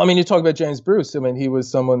 Well, I mean, you talk about James Bruce. I mean, he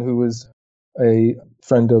was someone who was a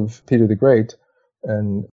friend of Peter the Great,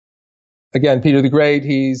 and again, Peter the Great,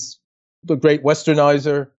 he's the great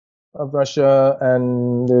westernizer of Russia,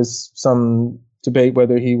 and there's some debate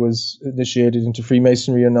whether he was initiated into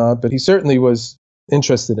Freemasonry or not, but he certainly was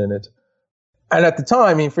interested in it. And at the time,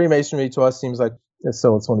 I mean, Freemasonry to us seems like it's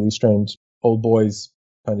one of these strange old boys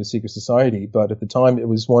kind of secret society, but at the time it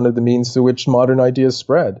was one of the means through which modern ideas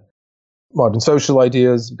spread. Modern social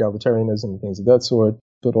ideas, egalitarianism, and things of that sort,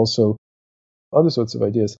 but also other sorts of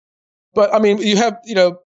ideas. But I mean, you have,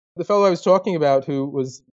 the fellow I was talking about who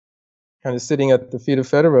was kind of sitting at the feet of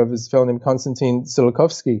Fedorov is a fellow named Konstantin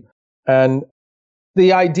Tsiolkovsky. And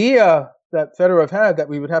the idea that Fedorov had that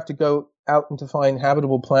we would have to go out and to find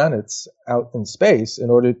habitable planets out in space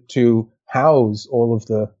in order to house all of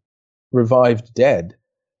the revived dead,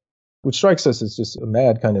 which strikes us as just a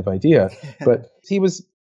mad kind of idea. But he was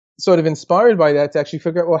sort of inspired by that to actually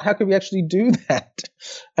figure out, well, how could we actually do that?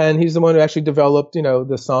 And he's the one who actually developed,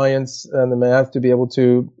 the science and the math to be able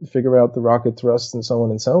to figure out the rocket thrust and so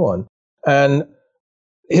on and so on. And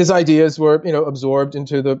his ideas were, absorbed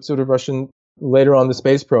into the sort of Russian, later on, the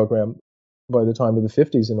space program by the time of the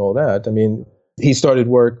 50s and all that. I mean, he started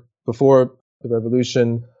work before the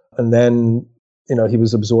revolution, and then, he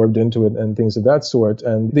was absorbed into it and things of that sort.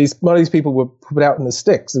 And a lot of these people were put out in the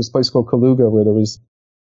sticks. There's a place called Kaluga where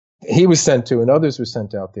he was sent to, and others were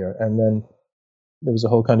sent out there. And then there was a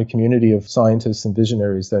whole kind of community of scientists and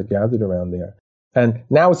visionaries that gathered around there. And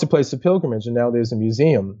now it's a place of pilgrimage, and now there's a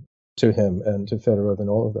museum to him and to Fedorov and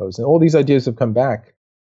all of those. And all these ideas have come back.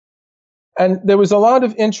 And there was a lot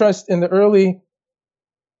of interest in the early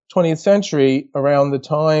 20th century, around the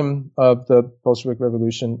time of the Bolshevik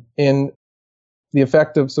Revolution, in the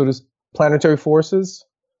effect of sort of planetary forces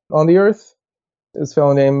on the Earth. This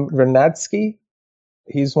fellow named Vernadsky,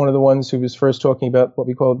 he's one of the ones who was first talking about what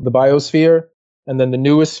we call the biosphere and then the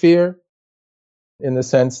noosphere, in the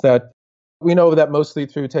sense that we know that mostly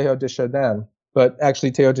through Teilhard de Chardin, but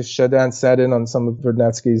actually Teilhard de Chardin sat in on some of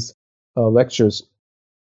Vernadsky's lectures,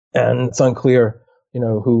 and it's unclear,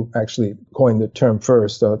 who actually coined the term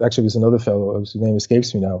first. Actually, it was another fellow whose name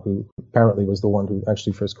escapes me now, who apparently was the one who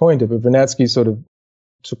actually first coined it, but Vernadsky sort of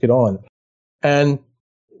took it on. And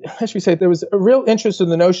as we say, there was a real interest in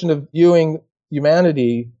the notion of viewing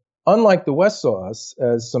humanity, unlike the West saw us,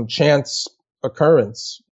 as some chance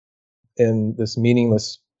occurrence in this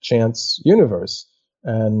meaningless chance universe.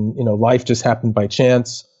 And, life just happened by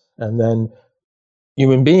chance. And then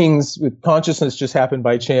human beings with consciousness just happened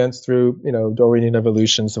by chance through, Darwinian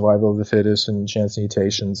evolution, survival of the fittest, and chance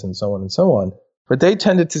mutations, and so on and so on. But they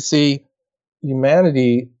tended to see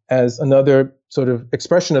humanity as another sort of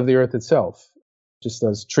expression of the earth itself, just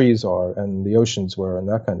as trees are and the oceans were and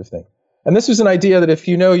that kind of thing. And this was an idea that if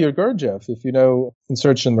you know your Gurdjieff, if you know In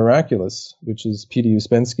Search of the Miraculous, which is Peter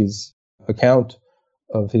Uspensky's account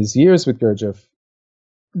of his years with Gurdjieff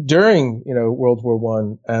during, World War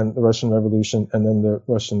I and the Russian Revolution and then the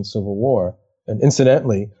Russian Civil War. And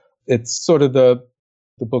incidentally, it's sort of the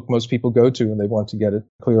book most people go to when they want to get a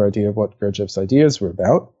clear idea of what Gurdjieff's ideas were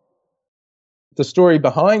about. The story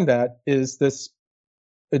behind that is this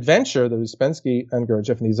adventure that Uspensky and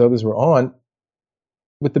Gurdjieff and these others were on,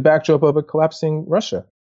 with the backdrop of a collapsing Russia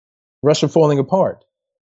falling apart.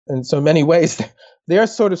 In so many ways, their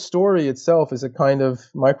sort of story itself is a kind of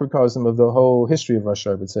microcosm of the whole history of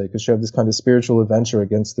Russia, I would say, because you have this kind of spiritual adventure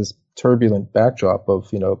against this turbulent backdrop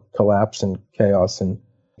of, collapse and chaos and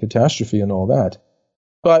catastrophe and all that.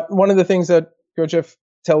 But one of the things that Gurdjieff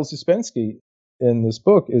tells Uspensky in this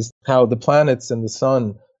book is how the planets and the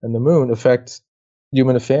sun and the moon affect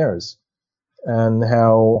human affairs, and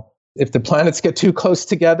how if the planets get too close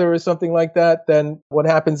together or something like that, then what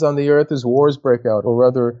happens on the earth is wars break out or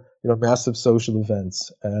other, massive social events.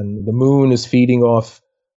 And the moon is feeding off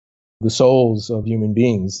the souls of human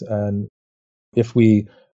beings. And if Gurdjieff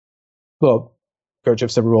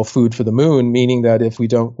said we're all food for the moon, meaning that if we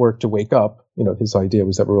don't work to wake up, his idea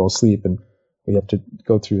was that we're all asleep and we have to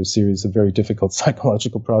go through a series of very difficult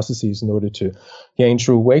psychological processes in order to gain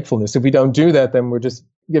true wakefulness. If we don't do that, then we're just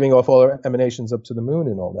giving off all our emanations up to the moon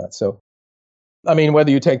and all that. So,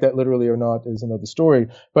 whether you take that literally or not is another story.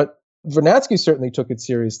 But Vernadsky certainly took it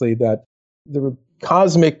seriously, that there were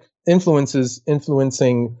cosmic influences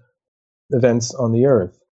influencing events on the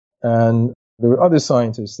Earth. And there were other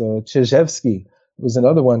scientists. Chizhevsky was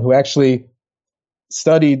another one who actually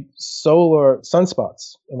studied solar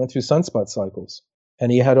sunspots and went through sunspot cycles.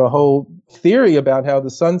 And he had a whole theory about how the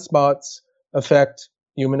sunspots affect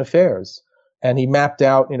human affairs. And he mapped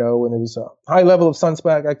out, when there was a high level of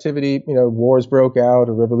sunspot activity, wars broke out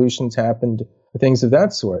or revolutions happened, things of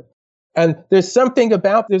that sort. And there's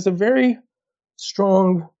a very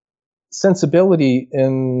strong sensibility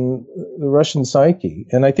in the Russian psyche.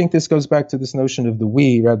 And I think this goes back to this notion of the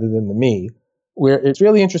we rather than the me, where it's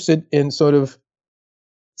really interested in sort of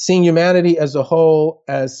seeing humanity as a whole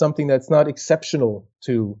as something that's not exceptional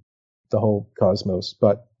to the whole cosmos,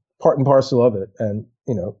 but part and parcel of it, and,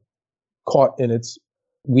 caught in its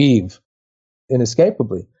weave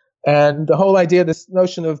inescapably. And the whole idea, this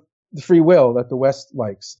notion of the free will that the West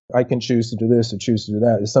likes, I can choose to do this or choose to do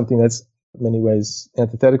that, is something that's in many ways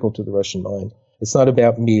antithetical to the Russian mind. It's not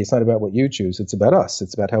about me, it's not about what you choose, it's about us,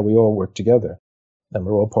 it's about how we all work together. And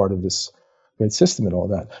we're all part of this great system and all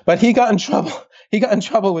that. But he got in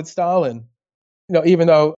trouble with Stalin, even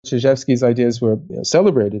though Chizhevsky's ideas were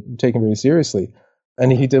celebrated and taken very seriously.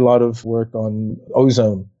 And he did a lot of work on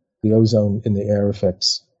ozone. The ozone in the air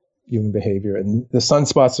affects human behavior. And the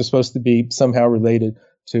sunspots are supposed to be somehow related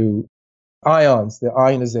to ions, the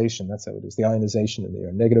ionization, that's how it is, the ionization in the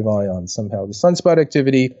air, negative ions. Somehow the sunspot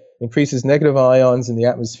activity increases negative ions in the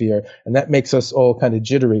atmosphere, and that makes us all kind of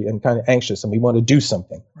jittery and kind of anxious, and we want to do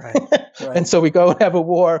something. Right. And so we go and have a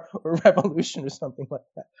war or a revolution or something like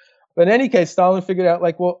that. But in any case, Stalin figured out,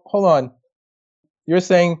 hold on, you're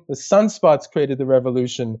saying the sunspots created the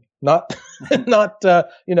revolution, not our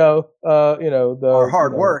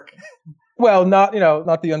hard work. Well, not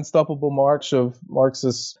the unstoppable march of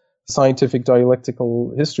Marxist scientific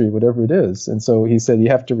dialectical history, whatever it is. And so he said, you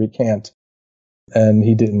have to recant. And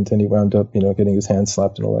he didn't, and he wound up, getting his hands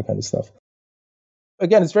slapped and all that kind of stuff.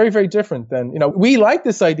 again, it's very, very different than, we like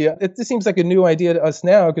this idea. It seems like a new idea to us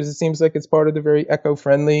now because it seems like it's part of the very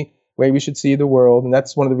eco-friendly way we should see the world. And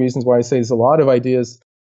that's one of the reasons why I say there's a lot of ideas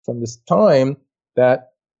from this time that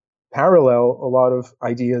parallel a lot of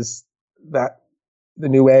ideas that the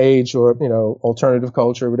New Age or, alternative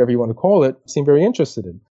culture, whatever you want to call it, seem very interested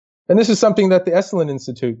in. And this is something that the Esalen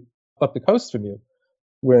Institute up the coast from you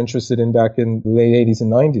were interested in back in the late 80s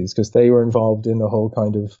and 90s, because they were involved in the whole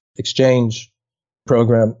kind of exchange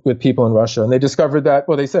program with people in Russia. And they discovered that,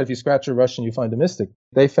 they said, if you scratch a Russian, you find a mystic.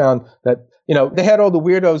 They found that, they had all the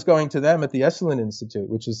weirdos going to them at the Esalen Institute,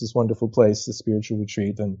 which is this wonderful place, the spiritual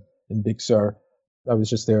retreat in Big Sur. I was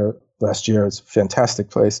just there last year. It's a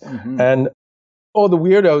fantastic place. Mm-hmm. And all the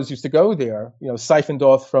weirdos used to go there, siphoned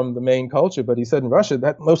off from the main culture. But he said in Russia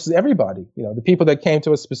that mostly everybody, the people that came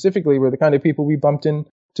to us specifically were the kind of people we bumped into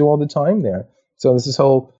all the time there. So there's this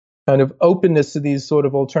whole kind of openness to these sort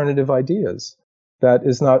of alternative ideas that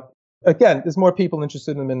is not, again, there's more people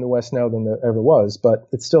interested in them in the West now than there ever was, but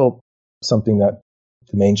it's still something that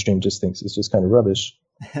the mainstream just thinks is just kind of rubbish.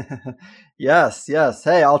 Yes.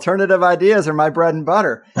 Hey, alternative ideas are my bread and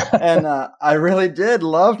butter. And I really did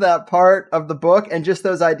love that part of the book and just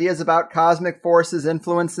those ideas about cosmic forces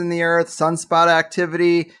influencing the Earth, sunspot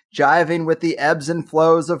activity, jiving with the ebbs and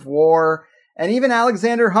flows of war. And even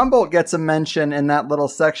Alexander Humboldt gets a mention in that little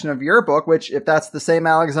section of your book, which, if that's the same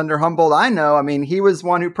Alexander Humboldt I know, he was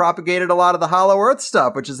one who propagated a lot of the Hollow Earth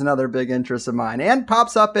stuff, which is another big interest of mine, and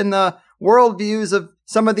pops up in the worldviews of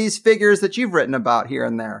some of these figures that you've written about here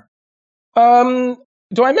and there.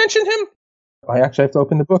 Do I mention him? I actually have to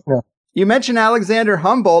open the book now. You mentioned Alexander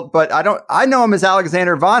Humboldt, but I know him as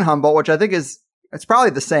Alexander von Humboldt, which I think it's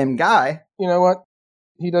probably the same guy. You know what?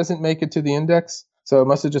 He doesn't make it to the index, so it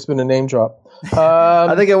must have just been a name drop.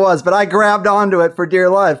 I think it was, but I grabbed onto it for dear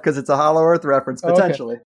life because it's a Hollow Earth reference,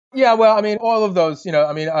 potentially. Okay. Yeah, well, all of those,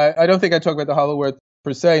 I don't think I talk about the Hollow Earth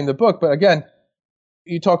per se in the book, but again,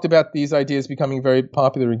 you talked about these ideas becoming very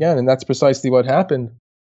popular again, and that's precisely what happened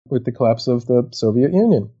with the collapse of the Soviet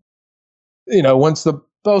Union. Once the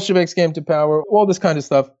Bolsheviks came to power, all this kind of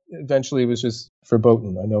stuff eventually was just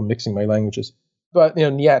verboten. I know I'm mixing my languages, but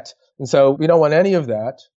yet. And so we don't want any of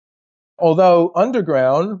that. Although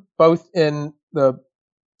underground, both in the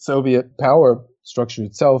Soviet power structure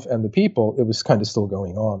itself and the people, it was kind of still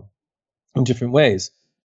going on in different ways.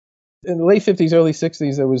 In the late 50s, early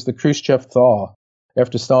 60s, there was the Khrushchev thaw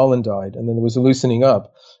after Stalin died, and then there was a loosening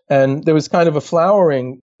up. And there was kind of a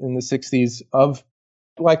flowering in the 60s of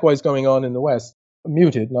likewise going on in the West,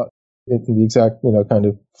 muted, not in the exact, kind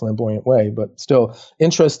of flamboyant way, but still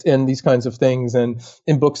interest in these kinds of things. And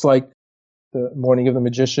in books like The Morning of the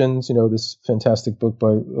Magicians, this fantastic book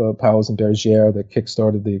by Powles and Bergier that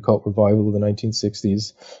kickstarted the occult revival of the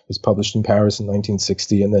 1960s, was published in Paris in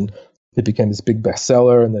 1960, and then it became this big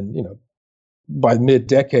bestseller. And then, by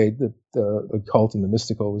mid-decade, the occult and the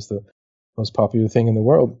mystical was the most popular thing in the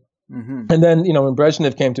world. Mm-hmm. And then, when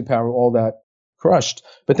Brezhnev came to power, all that crushed.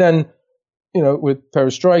 But then, with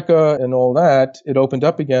perestroika and all that, it opened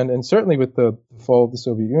up again. And certainly with the fall of the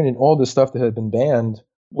Soviet Union, all the stuff that had been banned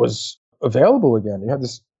was available again. You had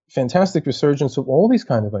this fantastic resurgence of all these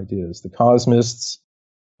kind of ideas. The cosmists,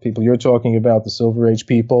 people you're talking about, the Silver Age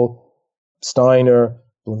people, Steiner,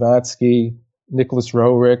 Blavatsky, Nicholas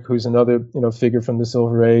Roerich, who's another, figure from the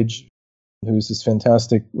Silver Age, who's this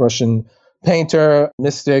fantastic Russian painter,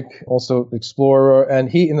 mystic, also explorer. And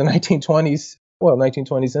he, in the 1920s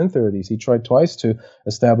and 30s, he tried twice to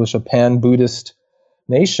establish a pan-Buddhist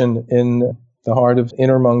nation in the heart of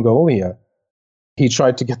Inner Mongolia. He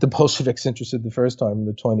tried to get the Bolsheviks interested the first time in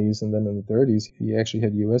the 20s, and then in the 30s, he actually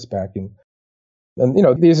had U.S. backing.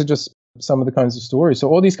 And, these are just some of the kinds of stories. So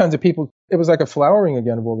all these kinds of people, it was like a flowering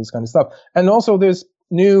again of all this kind of stuff. And also there's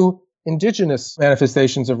new indigenous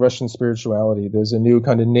manifestations of Russian spirituality. There's a new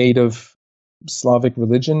kind of native Slavic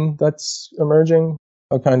religion that's emerging,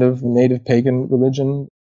 a kind of native pagan religion,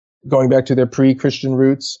 going back to their pre-Christian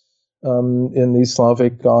roots in these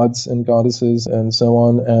Slavic gods and goddesses and so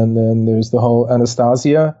on. And then there's the whole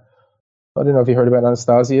Anastasia. I don't know if you heard about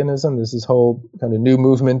Anastasianism. There's this whole kind of new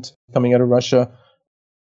movement coming out of Russia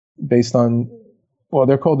based on,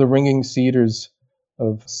 they're called the ringing cedars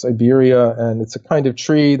of Siberia, and it's a kind of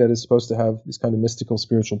tree that is supposed to have these kind of mystical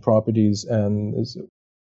spiritual properties. And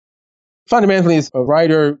fundamentally, a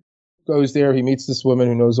writer goes there, he meets this woman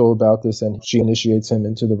who knows all about this, and she initiates him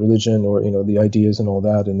into the religion or, the ideas and all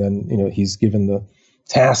that. And then, he's given the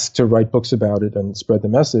task to write books about it and spread the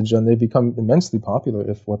message, and they become immensely popular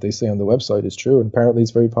if what they say on the website is true. And apparently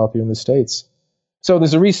it's very popular in the States. So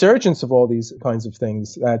there's a resurgence of all these kinds of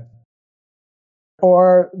things that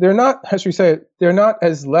or they're not, how should we say it, they're not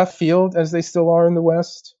as left field as they still are in the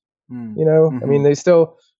West. I mean, they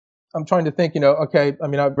still, I'm trying to think, okay, I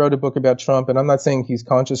mean, I wrote a book about Trump, and I'm not saying he's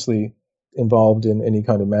consciously involved in any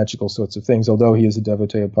kind of magical sorts of things, although he is a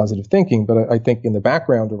devotee of positive thinking, but I think in the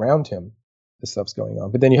background around him, this stuff's going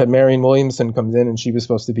on. But then you had Marianne Williamson comes in, and she was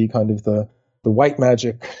supposed to be kind of the white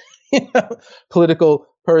magic political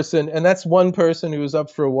person, and that's one person who was up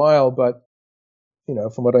for a while, but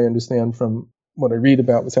from what I understand from what I read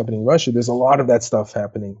about what's happening in Russia, there's a lot of that stuff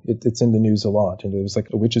happening. It's in the news a lot. And there was like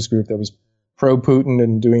a witches group that was pro-Putin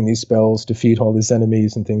and doing these spells to defeat all his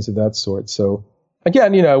enemies and things of that sort. So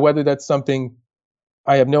again, whether that's something,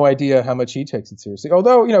 I have no idea how much he takes it seriously.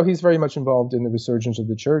 Although, he's very much involved in the resurgence of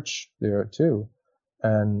the church there too.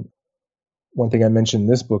 And one thing I mentioned in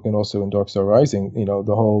this book and also in Dark Star Rising,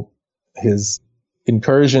 the whole, his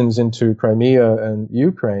incursions into Crimea and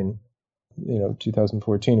Ukraine,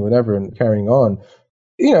 2014 or whatever, and carrying on,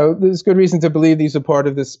 there's good reason to believe these are part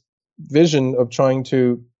of this vision of trying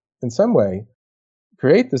to, in some way,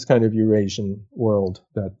 create this kind of Eurasian world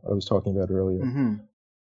that I was talking about earlier. Mm-hmm.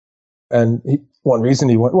 And one reason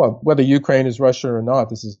he went, well, whether Ukraine is Russia or not,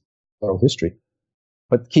 this is oral history.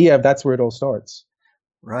 But Kiev, that's where it all starts.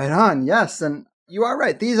 Right on, yes. And you are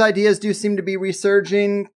right. These ideas do seem to be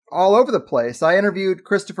resurging all over the place. I interviewed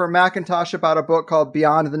Christopher McIntosh about a book called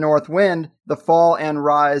Beyond the North Wind, The Fall and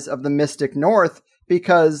Rise of the Mystic North,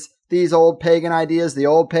 because these old pagan ideas, the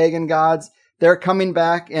old pagan gods, they're coming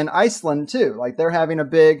back in Iceland too. Like they're having a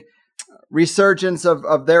big resurgence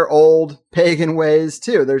of their old pagan ways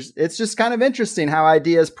too. It's just kind of interesting how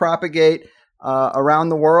ideas propagate around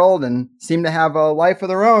the world and seem to have a life of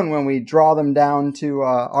their own when we draw them down to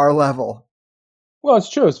our level. Well,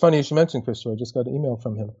 it's true. It's funny you should mention Christopher. I just got an email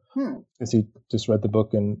from him because he just read the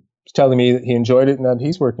book and was telling me that he enjoyed it and that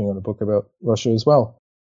he's working on a book about Russia as well.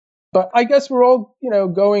 But I guess we're all,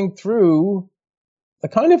 going through a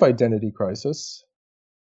kind of identity crisis.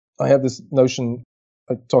 I have this notion,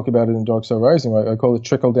 I talk about it in Dark Star Rising, I call it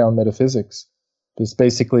trickle-down metaphysics. It's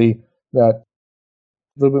basically that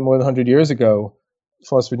a little bit more than 100 years ago,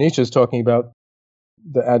 philosopher Nietzsche is talking about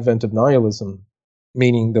the advent of nihilism,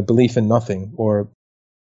 meaning the belief in nothing, or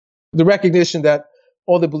the recognition that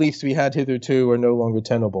all the beliefs we had hitherto are no longer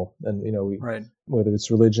tenable. And, right. Whether it's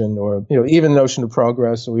religion or, even the notion of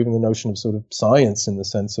progress or even the notion of sort of science in the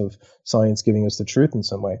sense of science giving us the truth in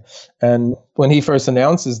some way. And when he first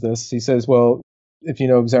announces this, he says, well, if you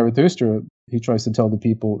know Zarathustra, he tries to tell the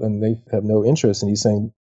people and they have no interest. And he's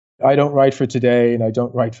saying, I don't write for today and I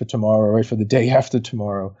don't write for tomorrow, I write for the day after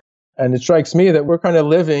tomorrow. And it strikes me that we're kind of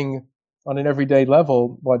living on an everyday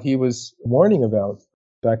level what he was warning about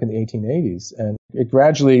back in the 1880s. And it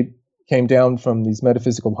gradually came down from these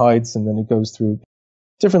metaphysical heights, and then it goes through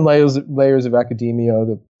different layers of academia.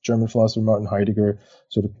 The German philosopher Martin Heidegger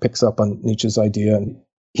sort of picks up on Nietzsche's idea. And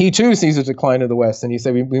he too sees a decline of the West. And he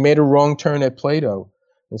said, we made a wrong turn at Plato.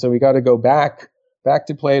 And so we got to go back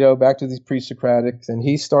to Plato, back to these pre-Socratics. And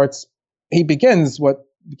he begins what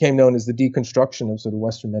became known as the deconstruction of sort of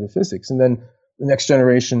Western metaphysics. And then the next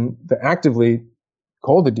generation that actively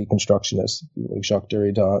called the deconstructionists, like Jacques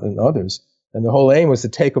Derrida and others. And the whole aim was to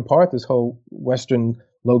take apart this whole Western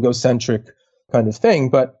logocentric kind of thing.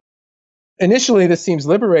 But initially this seems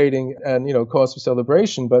liberating and, cause for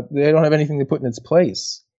celebration, but they don't have anything to put in its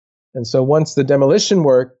place. And so once the demolition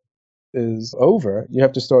work is over, you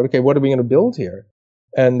have to start, okay, what are we going to build here?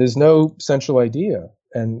 And there's no central idea.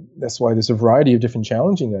 And that's why there's a variety of different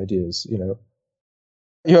challenging ideas,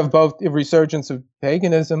 You have both a resurgence of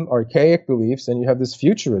paganism, archaic beliefs, and you have this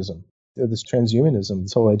futurism, this transhumanism,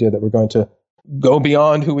 this whole idea that we're going to go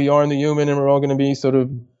beyond who we are in the human and we're all going to be sort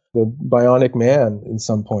of the bionic man in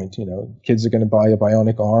some point. Kids are going to buy a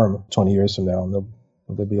bionic arm 20 years from now and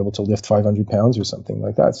they'll be able to lift 500 pounds or something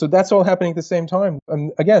like that. So that's all happening at the same time.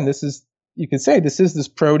 And again, you could say this is this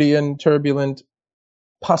protean, turbulent,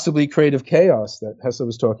 possibly creative chaos that Hesse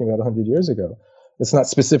was talking about 100 years ago. It's not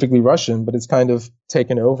specifically Russian, but it's kind of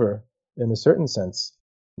taken over in a certain sense.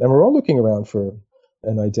 And we're all looking around for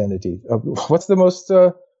an identity. What's the most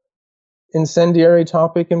incendiary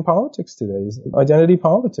topic in politics today? Is identity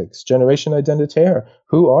politics, generation identitaire.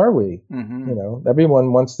 Who are we? Mm-hmm.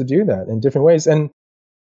 Everyone wants to do that in different ways. And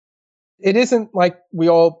it isn't like we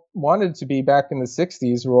all wanted to be back in the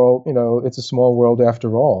 60s. We're all, it's a small world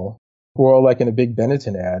after all. We're all like in a big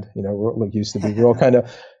Benetton ad, we're like used to be. We're all kind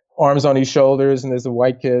of arms on each shoulders, and there's a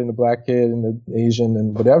white kid and a black kid and an Asian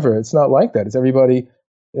and whatever. It's not like that. It's everybody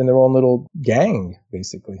in their own little gang,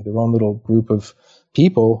 basically, their own little group of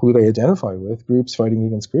people who they identify with, groups fighting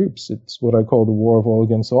against groups. It's what I call the war of all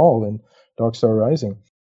against all in Dark Star Rising.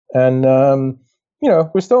 And,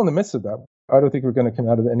 we're still in the midst of that. I don't think we're going to come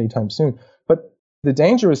out of it anytime soon. But the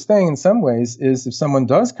dangerous thing in some ways is if someone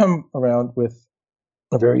does come around with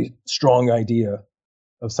a very strong idea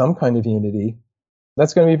of some kind of unity,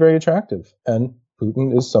 that's going to be very attractive. And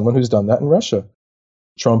Putin is someone who's done that in Russia.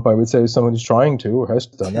 Trump, I would say, is someone who's trying to or has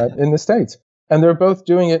done that in the States. And they're both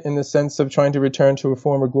doing it in the sense of trying to return to a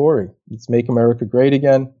former glory. It's make America great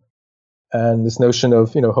again. And this notion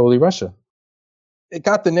of, Holy Russia. It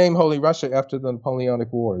got the name Holy Russia after the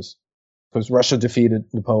Napoleonic Wars, because Russia defeated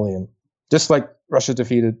Napoleon, just like Russia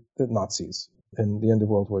defeated the Nazis in the end of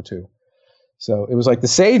World War II. So it was like the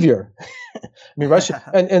savior. I mean, Russia,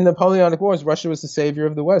 and in the Napoleonic Wars, Russia was the savior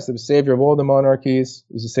of the West. It was the savior of all the monarchies.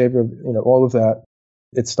 It was the savior of, all of that.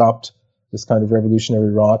 It stopped this kind of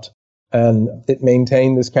revolutionary rot, and it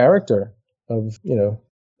maintained this character of, the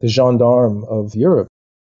gendarme of Europe.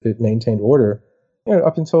 It maintained order,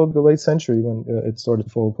 up until the late century when it started to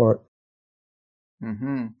fall apart.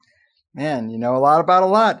 Mm-hmm. Man, you know a lot about a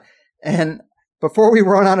lot. And before we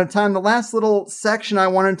run out of time, the last little section I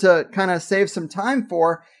wanted to kind of save some time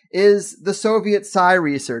for is the Soviet psi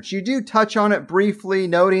research. You do touch on it briefly,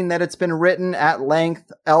 noting that it's been written at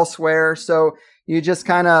length elsewhere, so you just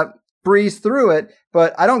kind of breeze through it.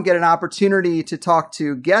 But I don't get an opportunity to talk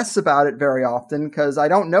to guests about it very often because I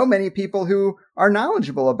don't know many people who are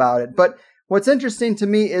knowledgeable about it. But what's interesting to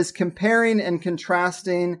me is comparing and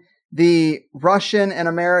contrasting the Russian and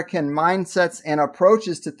American mindsets and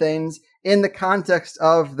approaches to things in the context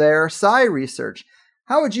of their psi research.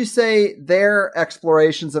 How would you say their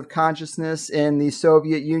explorations of consciousness in the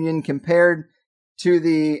Soviet Union compared to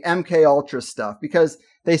the MK Ultra stuff? Because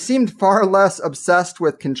they seemed far less obsessed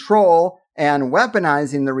with control and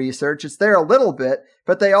weaponizing the research. It's there a little bit,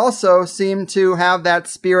 but they also seem to have that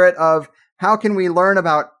spirit of how can we learn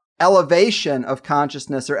about elevation of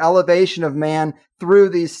consciousness or elevation of man through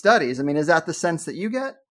these studies? I mean, is that the sense that you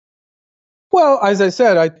get? Well, as I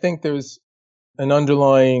said, I think there's an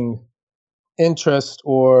underlying interest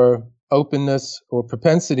or openness or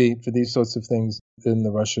propensity for these sorts of things in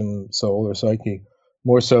the Russian soul or psyche,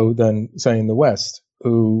 more so than, say, in the West,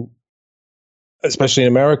 who, especially in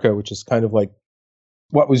America, which is kind of like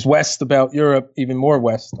what was West about Europe, even more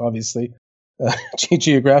West, obviously,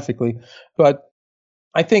 geographically. But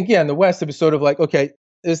I think, in the West, it was sort of like, okay,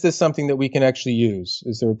 is this something that we can actually use?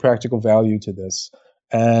 Is there a practical value to this?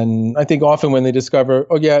 And I think often when they discover,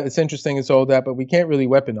 oh yeah, it's interesting, it's all that, but we can't really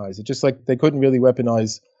weaponize it. Just like they couldn't really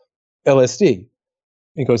weaponize LSD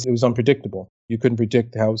because it was unpredictable. You couldn't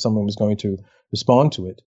predict how someone was going to respond to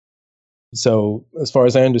it. So as far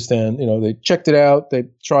as I understand, they checked it out, they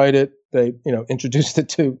tried it, they, introduced it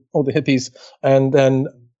to all the hippies, and then,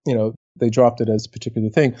 they dropped it as a particular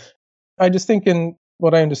thing. I just think in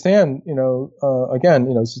what I understand,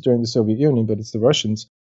 again, this is during the Soviet Union, but it's the Russians,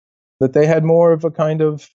 that they had more of a kind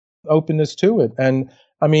of openness to it. And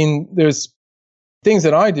I mean, there's things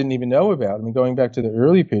that I didn't even know about. I mean, going back to the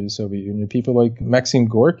early period of the Soviet Union, people like Maxim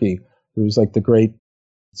Gorky, who was like the great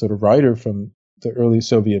sort of writer from the early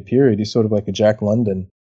Soviet period. He's sort of like a Jack London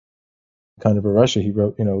kind of a Russia. He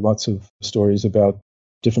wrote, lots of stories about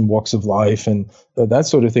different walks of life and that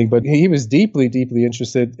sort of thing. But he was deeply, deeply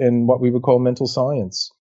interested in what we would call mental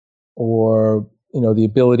science, or the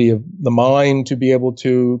ability of the mind to be able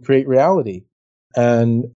to create reality.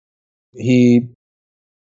 And he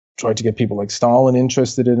tried to get people like Stalin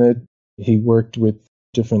interested in it. He worked with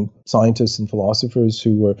different scientists and philosophers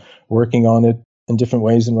who were working on it in different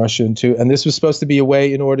ways in Russia too. And this was supposed to be a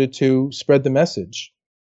way in order to spread the message.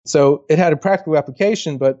 So it had a practical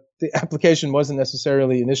application, but the application wasn't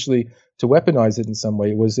necessarily initially to weaponize it in some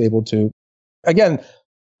way. It was able to, again,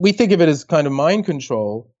 we think of it as kind of mind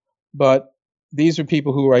control, but these were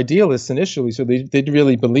people who were idealists initially, so they did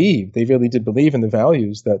really believe in the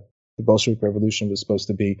values that the Bolshevik Revolution was supposed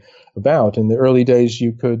to be about. In the early days,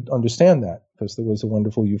 you could understand that because there was a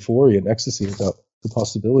wonderful euphoria and ecstasy about the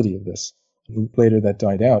possibility of this. Later, that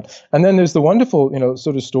died out. And then there's the wonderful,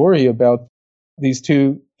 sort of story about these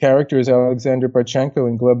two characters, Alexander Barchenko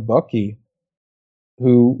and Gleb Bucky,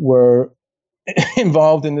 who were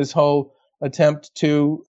involved in this whole attempt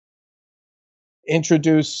to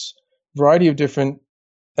introduce variety of different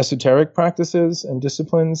esoteric practices and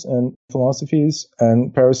disciplines and philosophies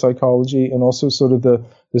and parapsychology, and also sort of the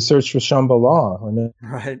search for Shambhala. I mean,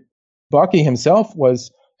 right. Bucky himself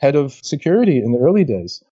was head of security in the early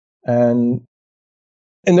days. And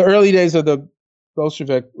in the early days of the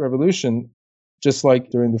Bolshevik Revolution, just like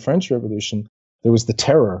during the French Revolution, there was the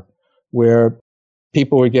terror where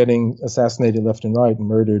people were getting assassinated left and right and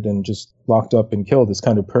murdered and just locked up and killed, this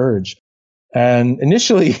kind of purge. And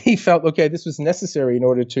initially he felt, okay, this was necessary in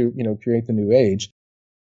order to, create the new age,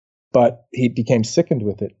 but he became sickened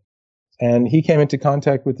with it. And he came into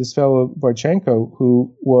contact with this fellow, Barchenko,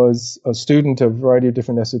 who was a student of a variety of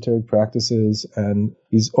different esoteric practices. And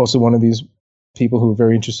he's also one of these people who were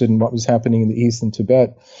very interested in what was happening in the East in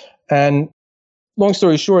Tibet. And long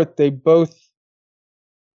story short, they both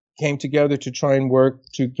came together to try and work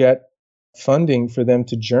to get funding for them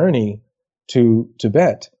to journey to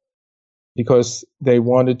Tibet, because they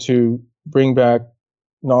wanted to bring back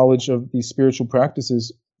knowledge of these spiritual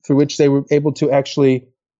practices through which they were able to actually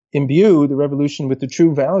imbue the revolution with the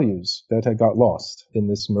true values that had got lost in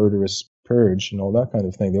this murderous purge and all that kind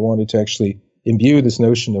of thing. They wanted to actually imbue this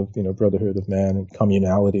notion of, brotherhood of man and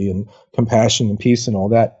communality and compassion and peace and all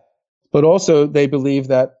that. But also they believed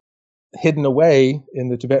that hidden away in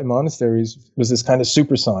the Tibetan monasteries was this kind of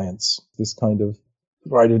super science, this kind of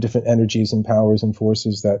variety of different energies and powers and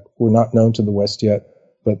forces that were not known to the West yet,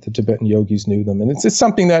 but the Tibetan yogis knew them. And it's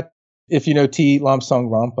something that, if you know T. Lomsong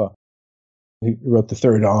Rampa, he wrote The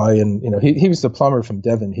Third Eye, and he was the plumber from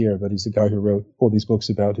Devon here, but he's the guy who wrote all these books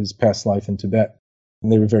about his past life in Tibet,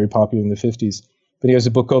 and they were very popular in the 50s. But he has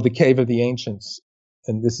a book called The Cave of the Ancients,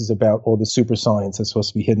 and this is about all the super science that's supposed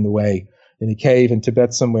to be hidden away in a cave in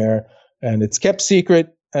Tibet somewhere, and it's kept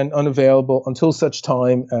secret and unavailable until such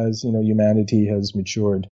time as humanity has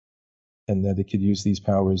matured, and that it could use these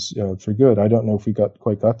powers for good. I don't know if we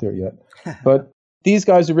quite got there yet, but these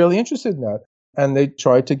guys are really interested in that. And they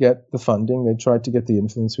tried to get the funding. They tried to get the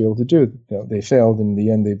influence to be able to do it. They failed. In the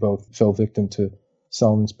end, they both fell victim to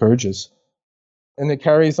Stalin's purges. And it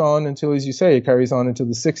carries on until, as you say, it carries on into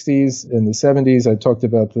the 60s. In the 70s, I talked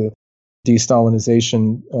about the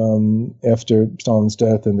de-Stalinization after Stalin's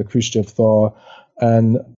death and the Khrushchev thaw.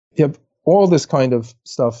 And you have all this kind of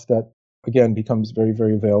stuff that, again, becomes very,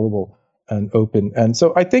 very available and open. And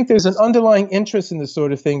so I think there's an underlying interest in this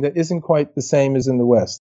sort of thing that isn't quite the same as in the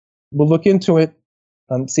West. We'll look into it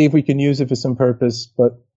and see if we can use it for some purpose.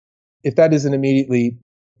 But if that isn't immediately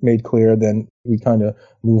made clear, then we kind of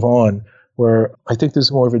move on, where I think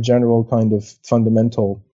there's more of a general kind of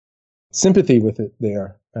fundamental sympathy with it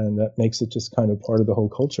there. And that makes it just kind of part of the whole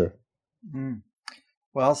culture. Mm.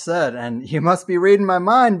 Well said. And you must be reading my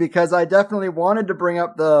mind, because I definitely wanted to bring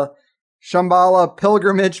up the Shambhala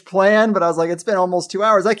pilgrimage plan, but I was like, it's been almost 2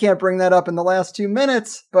 hours. I can't bring that up in the last 2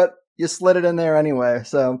 minutes, but you slid it in there anyway.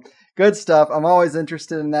 So good stuff. I'm always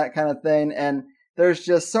interested in that kind of thing. And there's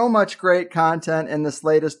just so much great content in this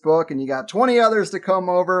latest book. And you got 20 others to come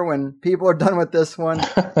over when people are done with this one.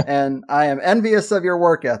 And I am envious of your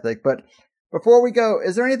work ethic. But before we go,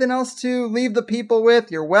 is there anything else to leave the people with?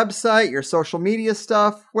 Your website, your social media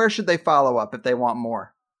stuff? Where should they follow up if they want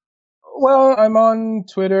more? Well, I'm on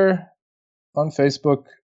Twitter, on Facebook,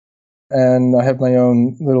 and I have my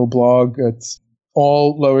own little blog. It's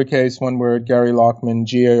all lowercase, one word, Gary Lachman,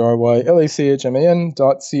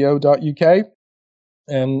 GaryLachman.co.uk.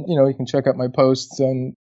 And, you can check out my posts,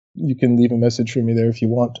 and you can leave a message for me there if you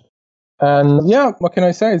want. And yeah, what can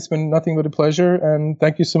I say? It's been nothing but a pleasure. And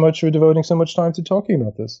thank you so much for devoting so much time to talking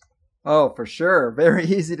about this. Oh, for sure. Very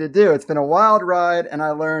easy to do. It's been a wild ride, and I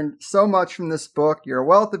learned so much from this book. You're a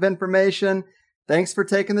wealth of information. Thanks for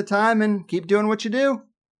taking the time, and keep doing what you do.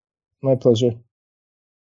 My pleasure.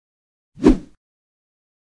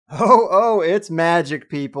 Oh, it's magic,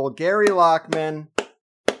 people. Gary Lachman,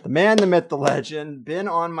 the man, the myth, the legend, been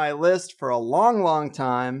on my list for a long, long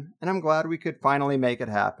time, and I'm glad we could finally make it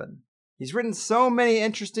happen. He's written so many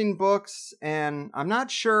interesting books, and I'm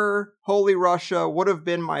not sure Holy Russia would have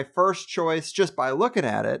been my first choice just by looking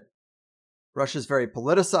at it. Russia's very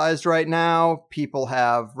politicized right now. People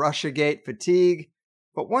have Russiagate fatigue.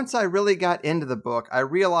 But once I really got into the book, I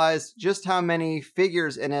realized just how many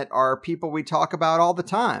figures in it are people we talk about all the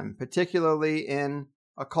time, particularly in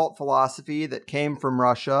occult philosophy that came from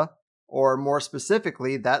Russia, or more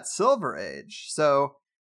specifically, that Silver Age. So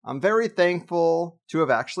I'm very thankful to have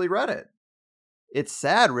actually read it. It's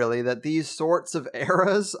sad, really, that these sorts of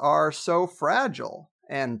eras are so fragile,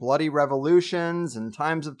 and bloody revolutions and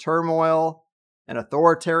times of turmoil and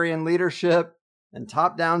authoritarian leadership and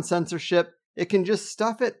top-down censorship, it can just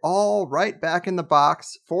stuff it all right back in the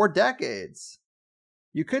box for decades.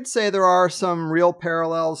 You could say there are some real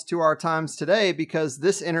parallels to our times today, because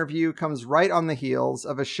this interview comes right on the heels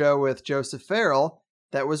of a show with Joseph Farrell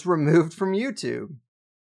that was removed from YouTube.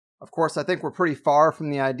 Of course, I think we're pretty far from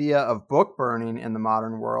the idea of book burning in the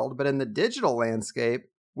modern world, but in the digital landscape,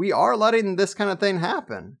 we are letting this kind of thing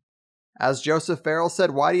happen. As Joseph Farrell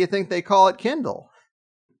said, why do you think they call it Kindle?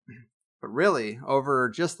 But really, over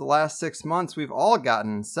just the last 6 months, we've all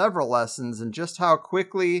gotten several lessons in just how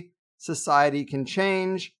quickly society can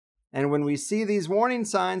change. And when we see these warning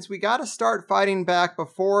signs, we got to start fighting back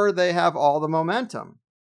before they have all the momentum.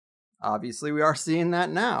 Obviously, we are seeing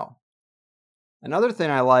that now. Another thing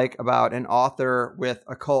I like about an author with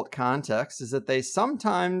occult context is that they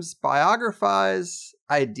sometimes biographize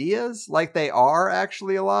ideas like they are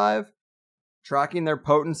actually alive, tracking their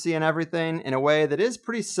potency and everything in a way that is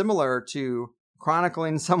pretty similar to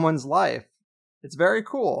chronicling someone's life. It's very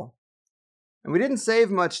cool. And we didn't save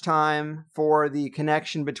much time for the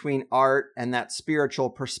connection between art and that spiritual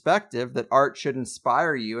perspective that art should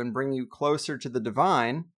inspire you and bring you closer to the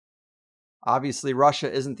divine. Obviously,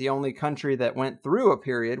 Russia isn't the only country that went through a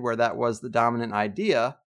period where that was the dominant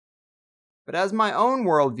idea. But as my own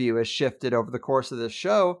worldview has shifted over the course of this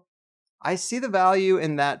show, I see the value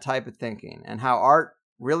in that type of thinking and how art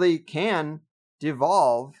really can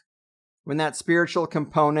devolve when that spiritual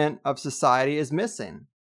component of society is missing.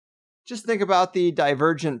 Just think about the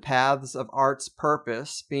divergent paths of art's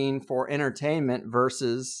purpose being for entertainment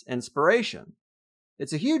versus inspiration.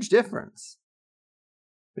 It's a huge difference.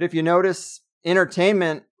 But if you notice,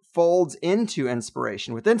 entertainment folds into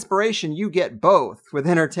inspiration. With inspiration, you get both. With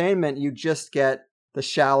entertainment, you just get the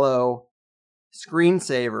shallow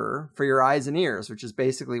screensaver for your eyes and ears, which is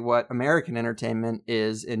basically what American entertainment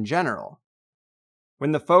is in general.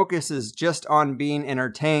 When the focus is just on being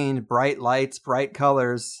entertained, bright lights, bright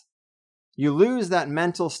colors, you lose that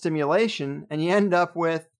mental stimulation and you end up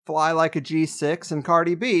with Fly Like a G6 and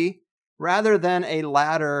Cardi B, rather than a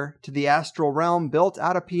ladder to the astral realm built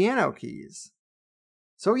out of piano keys.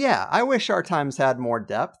 So yeah, I wish our times had more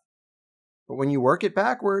depth, but when you work it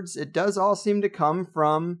backwards, it does all seem to come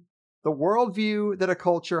from the worldview that a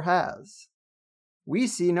culture has. We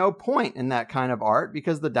see no point in that kind of art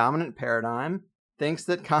because the dominant paradigm thinks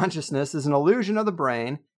that consciousness is an illusion of the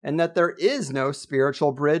brain and that there is no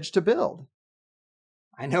spiritual bridge to build.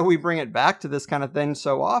 I know we bring it back to this kind of thing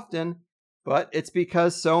so often, but it's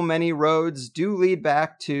because so many roads do lead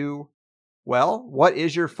back to, well, what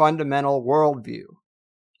is your fundamental worldview?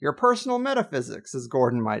 Your personal metaphysics, as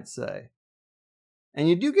Gordon might say. And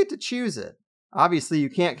you do get to choose it. Obviously, you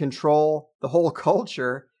can't control the whole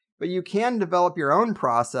culture, but you can develop your own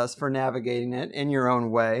process for navigating it in your own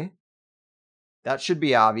way. That should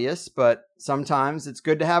be obvious, but sometimes it's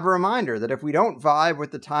good to have a reminder that if we don't vibe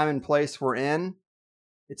with the time and place we're in,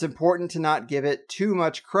 it's important to not give it too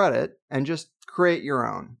much credit and just create your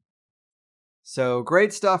own. So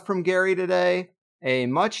great stuff from Gary today. A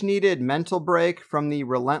much needed mental break from the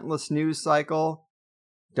relentless news cycle.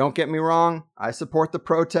 Don't get me wrong, I support the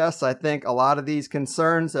protests. I think a lot of these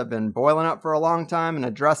concerns have been boiling up for a long time and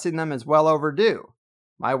addressing them is well overdue.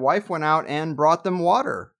 My wife went out and brought them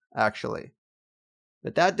water, actually.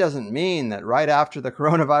 But that doesn't mean that right after the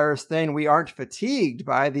coronavirus thing, we aren't fatigued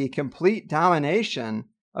by the complete domination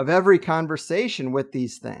of every conversation with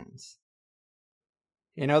these things.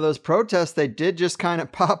 You know, those protests, they did just kind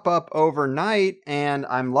of pop up overnight, and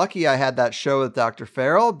I'm lucky I had that show with Dr.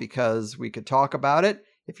 Farrell because we could talk about it.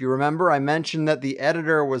 If you remember, I mentioned that the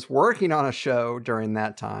editor was working on a show during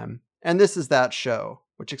that time, and this is that show,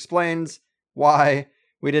 which explains why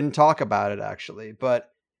we didn't talk about it, actually. But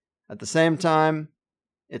at the same time,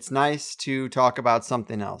 it's nice to talk about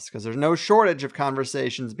something else, because there's no shortage of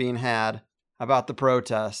conversations being had about the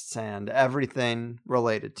protests and everything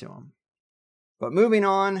related to them. But moving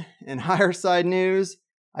on, in higher side news,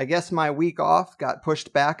 I guess my week off got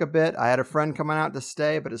pushed back a bit. I had a friend coming out to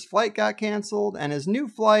stay, but his flight got canceled, and his new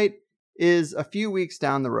flight is a few weeks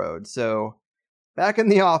down the road. So, back in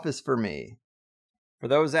the office for me. For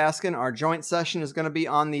those asking, our joint session is going to be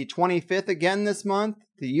on the 25th again this month,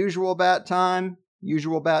 the usual bat time,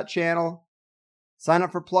 usual bat channel. Sign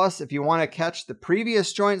up for Plus if you want to catch the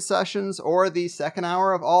previous joint sessions or the second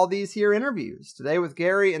hour of all these here interviews. Today with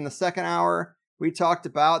Gary in the second hour, we talked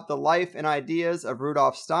about the life and ideas of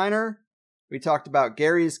Rudolf Steiner. We talked about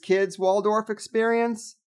Gary's kids' Waldorf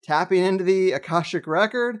experience, tapping into the Akashic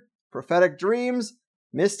Record, prophetic dreams,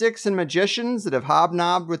 mystics and magicians that have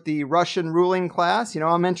hobnobbed with the Russian ruling class. You know,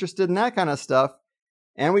 I'm interested in that kind of stuff.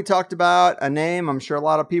 And we talked about a name I'm sure a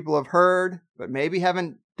lot of people have heard, but maybe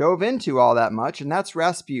haven't dove into all that much, and that's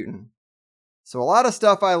Rasputin. So a lot of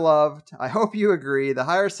stuff I loved. I hope you agree.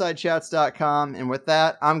 TheHigherSideChats.com. And with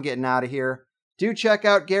that, I'm getting out of here. Do check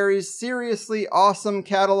out Gary's seriously awesome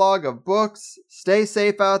catalog of books. Stay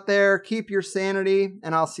safe out there. Keep your sanity.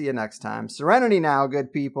 And I'll see you next time. Serenity now,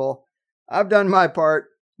 good people. I've done my part.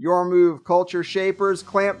 Your move, culture shapers,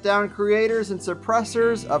 clamp down creators, and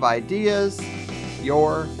suppressors of ideas.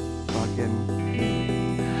 Your fucking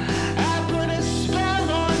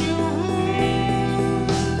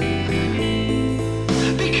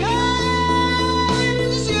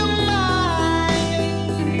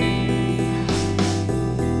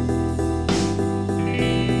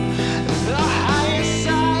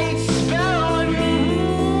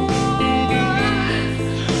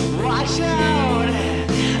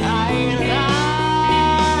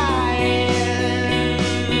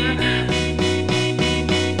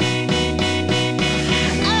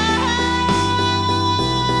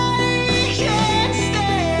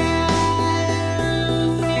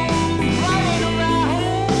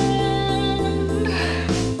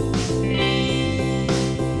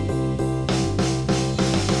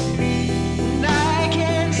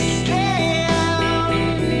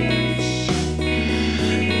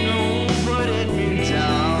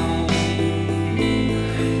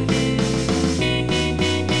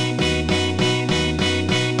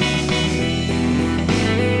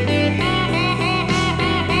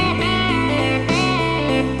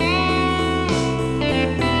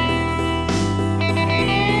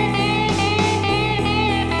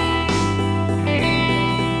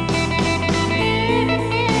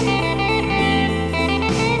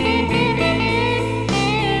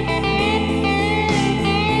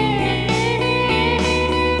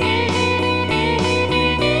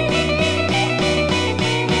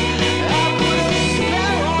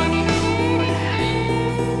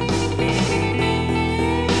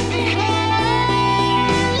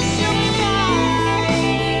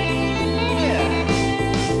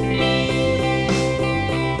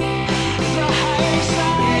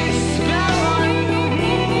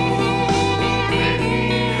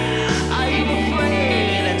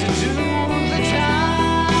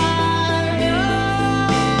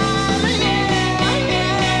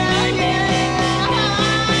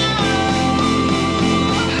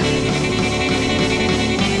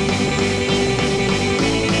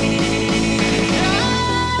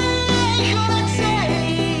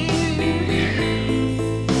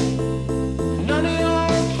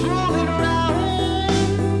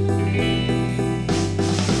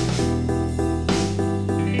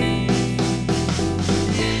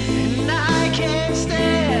can't stand